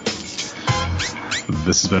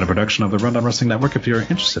 This has been a production of the Rundown Wrestling Network. If you're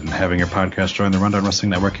interested in having your podcast join the Rundown Wrestling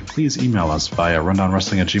Network, please email us via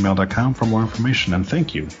rundownwrestling@gmail.com for more information. And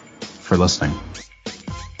thank you for listening.